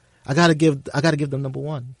SmackDown, I gotta give them number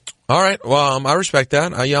 1. All right. Well, I respect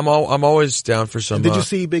that. I'm always down for some. And did you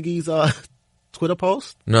see Big E's Twitter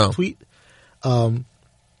post? No. Tweet.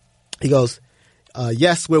 He goes,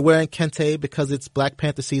 "Yes, we're wearing kente because it's Black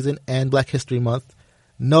Panther season and Black History Month.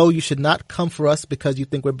 No, you should not come for us because you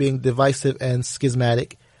think we're being divisive and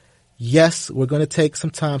schismatic. Yes, we're going to take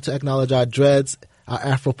some time to acknowledge our dreads, our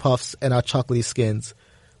Afro puffs, and our chocolatey skins.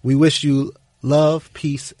 We wish you love,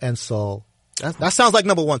 peace, and soul." That sounds like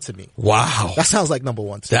number 1 to me. Wow. That sounds like number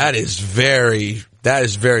 1 to me. That is very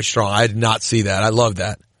strong. I did not see that. I love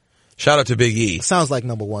that. Shout out to Big E. Sounds like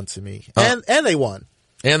number 1 to me. And they won.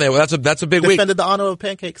 And that's a big week. Defended the honor of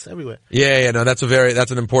pancakes everywhere. Yeah, no, that's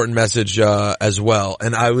an important message as well.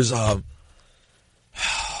 And I was on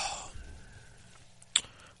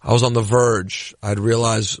the verge. I'd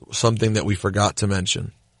realized something that we forgot to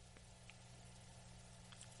mention.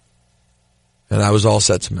 And I was all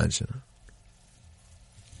set to mention it.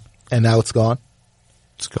 And now it's gone?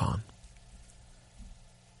 It's gone.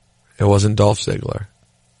 It wasn't Dolph Ziggler.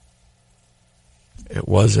 It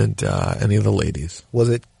wasn't any of the ladies. Was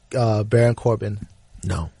it Baron Corbin?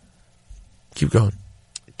 No. Keep going.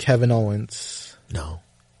 Kevin Owens? No.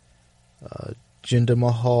 Jinder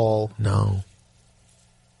Mahal? No.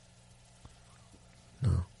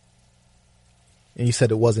 And you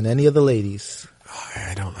said it wasn't any of the ladies?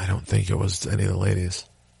 I don't think it was any of the ladies.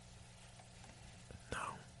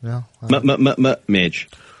 No? Mage.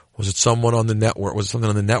 Was it someone on the network? Was it something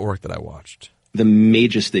on the network that I watched? The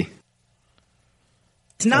Majesty.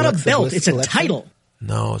 It's not Alexa a belt. Bliss It's a collection? title.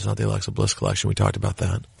 No, it's not the Alexa Bliss collection. We talked about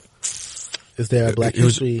that. Is there a Black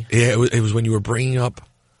History? It was when you were you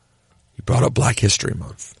brought up Black History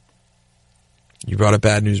Month. You brought up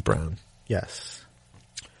Bad News Brown. Yes.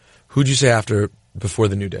 Who'd you say before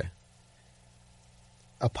the New Day?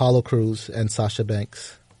 Apollo Crews and Sasha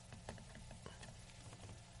Banks.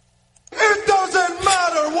 It doesn't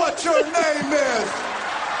matter what your name is.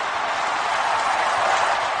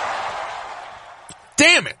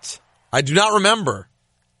 Damn it! I do not remember.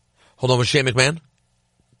 Hold on, was Shane McMahon?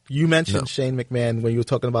 You mentioned Shane McMahon when you were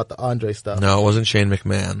talking about the Andre stuff. No, it wasn't Shane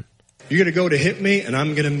McMahon. You're going to go to hit me, and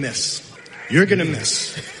I'm going to miss. You're going to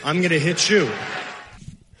miss. I'm going to hit you.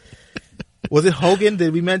 Was it Hogan?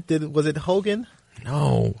 Was it Hogan?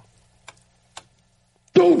 No.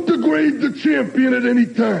 Don't degrade the champion at any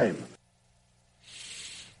time.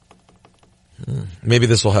 Maybe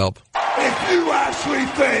this will help. If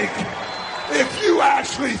you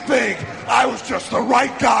actually think I was just the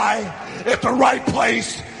right guy at the right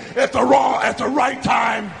place at the right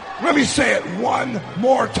time, let me say it one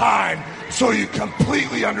more time so you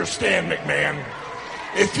completely understand, McMahon.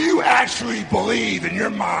 If you actually believe in your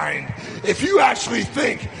mind, if you actually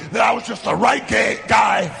think that I was just the right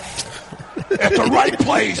guy at the right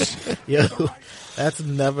place. Yo, that's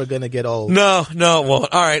never going to get old. No, it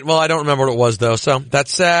won't. All right, well, I don't remember what it was, though, so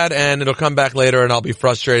that's sad, and it'll come back later, and I'll be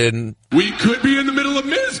frustrated. And We could be in the middle of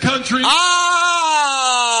Miz country.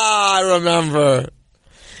 I remember.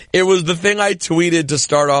 It was the thing I tweeted to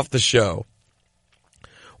start off the show,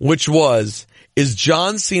 which was, is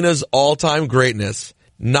John Cena's all-time greatness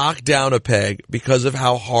knocked down a peg because of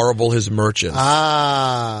how horrible his merch is?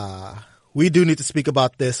 We do need to speak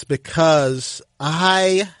about this because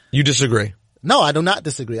You disagree? No, I do not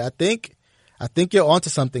disagree. I think you're onto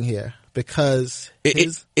something here because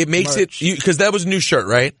it makes merch, because that was a new shirt,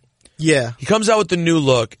 right? Yeah. He comes out with the new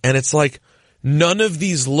look, and it's like none of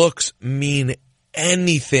these looks mean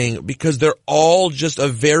anything because they're all just a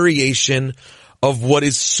variation of what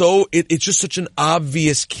is it's just such an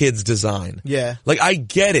obvious kid's design. Yeah. Like, I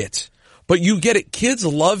get it, but you get it. Kids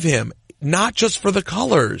love him. not just for the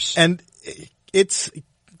colors. And it's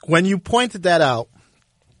when you pointed that out,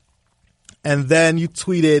 and then you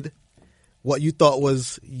tweeted what you thought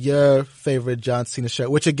was your favorite John Cena shirt,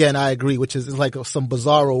 which again I agree, which is like some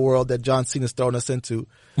bizarro world that John Cena's thrown us into.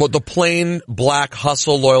 Well, the plain black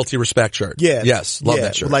hustle, loyalty, respect shirt. Yeah. Yes, love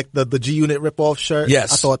that shirt. Like the G Unit ripoff shirt.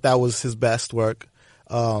 Yes. I thought that was his best work.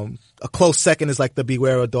 A close second is like the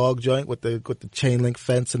Beware a Dog joint with the chain link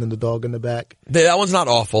fence and then the dog in the back. That one's not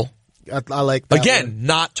awful. I like that Again, one.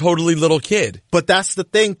 not totally little kid. But that's the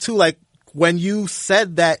thing too, like when you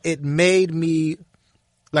said that, it made me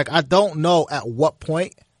like, I don't know at what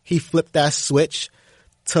point he flipped that switch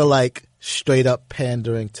to like straight up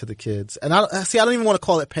pandering to the kids. And I don't even want to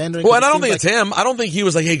call it pandering. Well, and I don't think it's him. I don't think he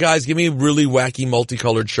was like, hey guys, give me really wacky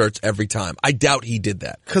multicolored shirts every time. I doubt he did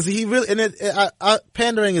that. Cause he really, and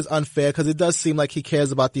pandering is unfair cause it does seem like he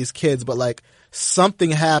cares about these kids, but like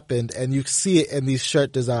something happened and you see it in these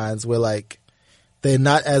shirt designs where like, they're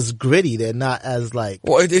not as gritty. They're not as like.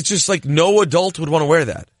 Well, it's just like no adult would want to wear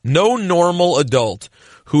that. No normal adult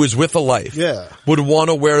who is with a life would want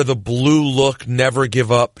to wear the blue look, never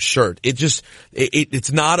give up shirt.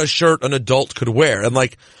 It's not a shirt an adult could wear. And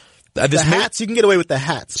like the hats, you can get away with the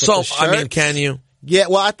hats. So, I mean, can you? Yeah,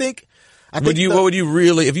 well, I think what would you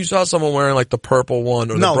really, if you saw someone wearing like the purple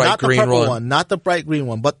one or the bright green one? Not the bright green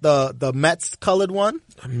one, but the Mets colored one.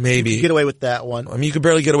 Maybe. You can get away with that one. I mean, you could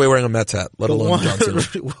barely get away wearing a Mets hat, let alone John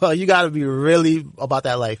Cena. Well, you gotta be really about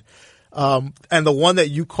that life. And the one that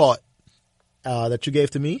you caught, that you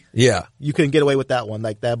gave to me. Yeah. You can get away with that one,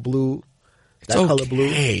 like that blue, color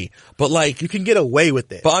blue. But like. You can get away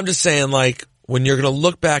with it. But I'm just saying, like, when you're gonna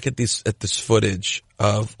look back at this footage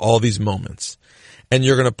of all these moments, and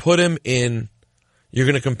you're gonna put him in, you're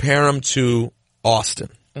gonna compare him to Austin.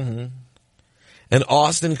 Mm-hmm. And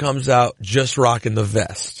Austin comes out just rocking the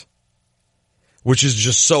vest, which is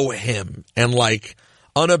just so him and like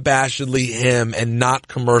unabashedly him and not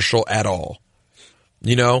commercial at all,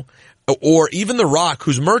 you know? Or even The Rock,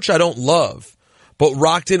 whose merch I don't love, but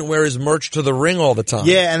Rock didn't wear his merch to the ring all the time.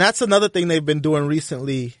 Yeah, and that's another thing they've been doing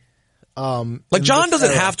recently. Like John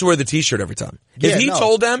doesn't have to wear the t-shirt every time. If he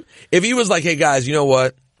told them, if he was like, hey guys, you know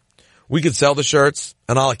what? We could sell the shirts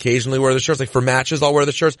and I'll occasionally wear the shirts. Like for matches, I'll wear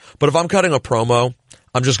the shirts. But if I'm cutting a promo,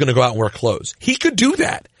 I'm just going to go out and wear clothes. He could do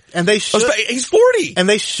that. And they should. He's 40. And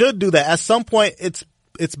they should do that. At some point, it's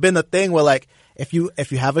been a thing where like, if you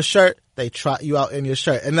have a shirt, they trot you out in your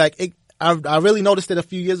shirt. And like, I really noticed it a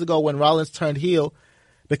few years ago when Rollins turned heel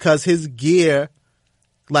because his gear,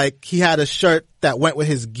 like he had a shirt that went with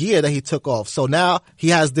his gear that he took off. So now he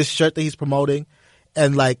has this shirt that he's promoting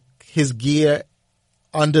and like his gear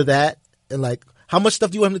under that. And like, how much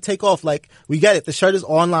stuff do you want him to take off? Like, we get it. The shirt is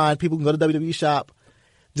online. People can go to WWE shop.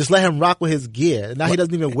 Just let him rock with his gear. And now he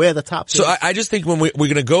doesn't even wear the top. So I just think when we're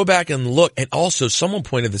going to go back and look, and also someone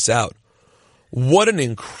pointed this out, what an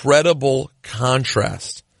incredible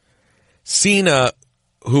contrast. Cena,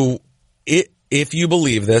 who, if you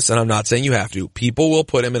believe this, and I'm not saying you have to, people will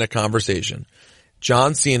put him in a conversation.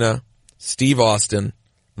 John Cena, Steve Austin,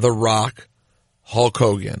 The Rock, Hulk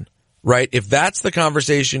Hogan, right? If that's the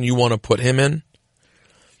conversation you want to put him in,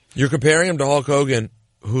 you're comparing him to Hulk Hogan,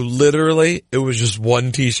 who literally, it was just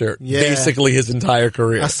one t-shirt, basically his entire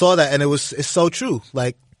career. I saw that and it's so true.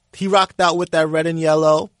 Like, he rocked out with that red and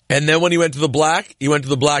yellow. And then when he went to the black, he went to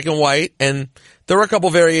the black and white, and there were a couple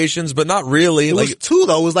variations, but not really. It was two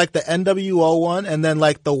though. It was like the NWO one, and then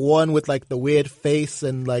like the one with like the weird face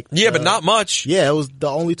and like. Yeah, but not much. Yeah, it was the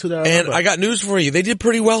only two that I remember. And I got news for you. They did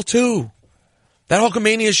pretty well too. That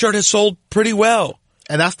Hulkamania shirt has sold pretty well.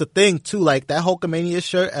 And that's the thing too, like that Hulkamania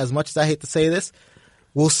shirt, as much as I hate to say this,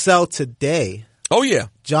 will sell today. Oh yeah.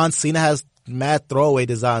 John Cena has mad throwaway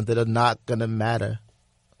designs that are not gonna matter.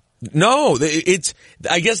 No,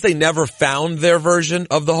 I guess they never found their version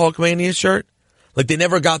of the Hulkamania shirt. Like they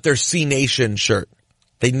never got their C Nation shirt.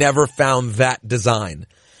 They never found that design.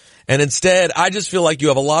 And instead, I just feel like you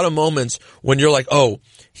have a lot of moments when you're like, oh,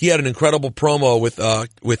 he had an incredible promo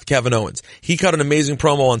with Kevin Owens. He cut an amazing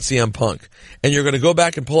promo on CM Punk. And you're going to go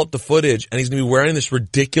back and pull up the footage and he's going to be wearing this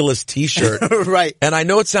ridiculous t-shirt. Right. And I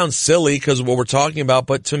know it sounds silly because of what we're talking about,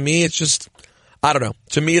 but to me, it's just, I don't know.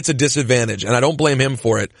 To me, it's a disadvantage and I don't blame him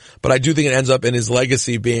for it, but I do think it ends up in his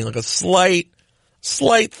legacy being like a slight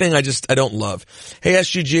thing I don't love. Hey,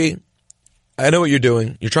 SGG, I know what you're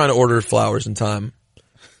doing. You're trying to order flowers in time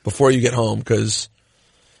before you get home, because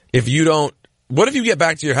if you don't, what if you get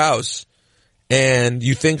back to your house and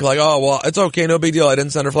you think like, oh, well, it's okay, no big deal. I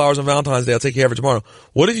didn't send her flowers on Valentine's Day. I'll take care of it tomorrow.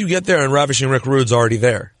 What if you get there and Ravishing Rick Rude's already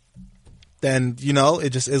there? Then, you know, it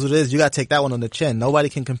just is what it is. You got to take that one on the chin. Nobody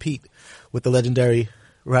can compete with the legendary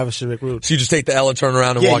Ravishing Rick Rude. So you just take the L and turn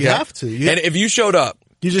around and walk out? Yeah, you have to. And if you showed up,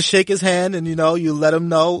 you just shake his hand and, you let him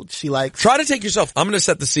know she likes. Try to take yourself. I'm going to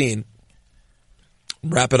set the scene.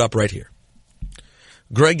 Wrap it up right here.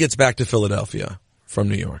 Greg gets back to Philadelphia from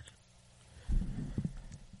New York.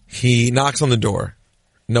 He knocks on the door.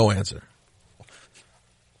 No answer.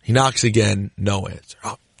 He knocks again. No answer.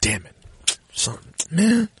 Oh, damn it. Son,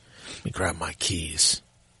 man. Let me grab my keys.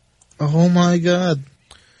 Oh, my God.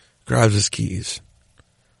 Grabs his keys.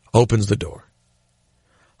 Opens the door.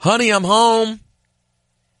 Honey, I'm home.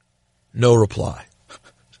 No reply.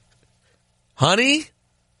 Honey?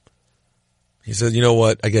 He said, you know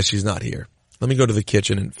what? I guess she's not here. Let me go to the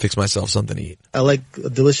kitchen and fix myself something to eat. I like a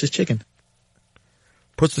delicious chicken.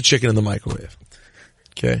 Puts the chicken in the microwave.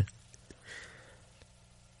 Okay.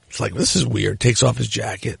 It's like, this is weird. Takes off his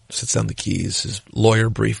jacket, sits down the keys, his lawyer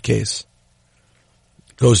briefcase.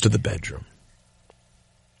 Goes to the bedroom.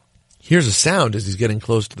 Hears a sound as he's getting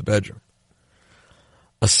close to the bedroom.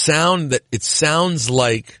 A sound that it sounds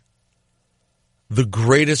like the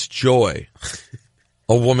greatest joy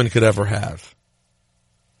a woman could ever have.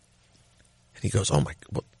 And he goes, oh my,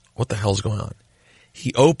 what the hell's going on?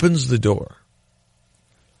 He opens the door.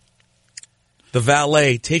 The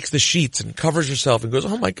valet takes the sheets and covers herself and goes,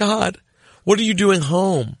 oh my God, what are you doing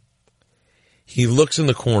home? He looks in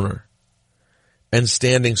the corner and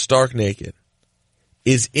standing stark naked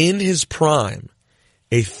is in his prime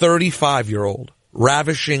a 35-year-old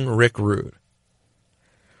ravishing Rick Rude.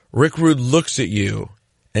 Rick Rude looks at you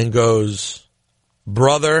and goes,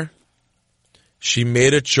 brother, she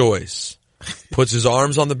made a choice, puts his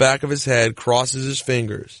arms on the back of his head, crosses his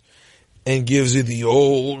fingers, and gives you the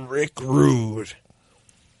old Rick Rude.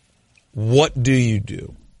 What do you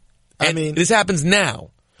do? I mean, this happens now,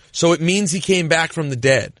 so it means he came back from the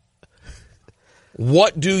dead.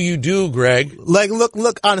 What do you do, Greg? Like,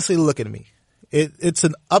 look, honestly, look at me. It's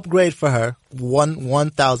an upgrade for her,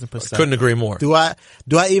 1,000%. Couldn't agree more. Do I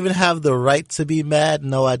even have the right to be mad?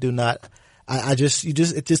 No, I do not. You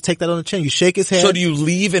just take that on the chin. You shake his hand. So do you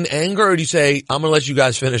leave in anger, or do you say, I'm gonna let you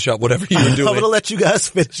guys finish up whatever you were doing? I'm gonna let you guys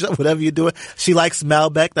finish up whatever you're doing. She likes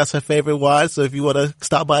Malbec. That's her favorite wine. So if you want to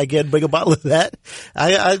stop by again, bring a bottle of that.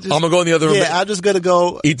 I'm gonna go in the other room. Yeah, I'm just gonna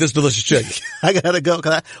go eat this delicious chicken. I gotta go.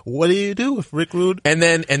 What do you do with Rick Rude? And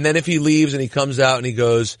then if he leaves and he comes out and he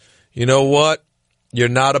goes, you know what? You're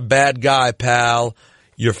not a bad guy, pal.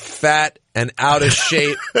 You're fat and out of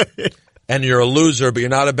shape. And you're a loser, but you're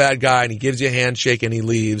not a bad guy, and he gives you a handshake and he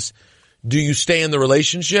leaves. Do you stay in the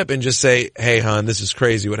relationship and just say, hey, hon, this is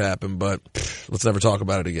crazy what happened, but let's never talk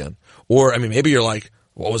about it again? Or, I mean, maybe you're like,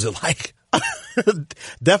 what was it like?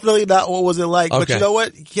 Definitely not what was it like. Okay. But you know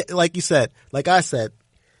what? Like you said, like I said,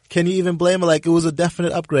 can you even blame her? Like, it was a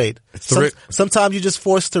definite upgrade. Sometimes you're just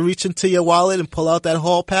forced to reach into your wallet and pull out that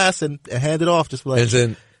hall pass and hand it off. Just like,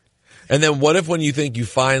 and then what if when you think you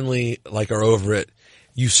finally like are over it,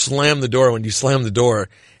 you slam the door. When you slam the door,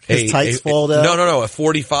 his tights fall down. No. A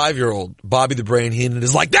 45-year-old Bobby the Brain Heenan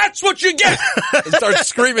is like, "That's what you get!" and starts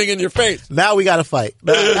screaming in your face. Now we got to fight.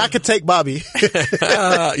 I could take Bobby.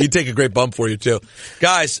 You take a great bump for you too,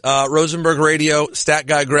 guys. Rosenberg Radio, Stat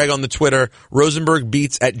Guy Greg on the Twitter,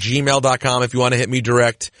 RosenbergBeats@gmail.com. If you want to hit me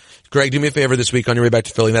direct, Greg, do me a favor this week on your way back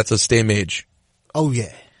to Philly. That's a stay mage. Oh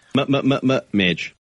yeah, mage.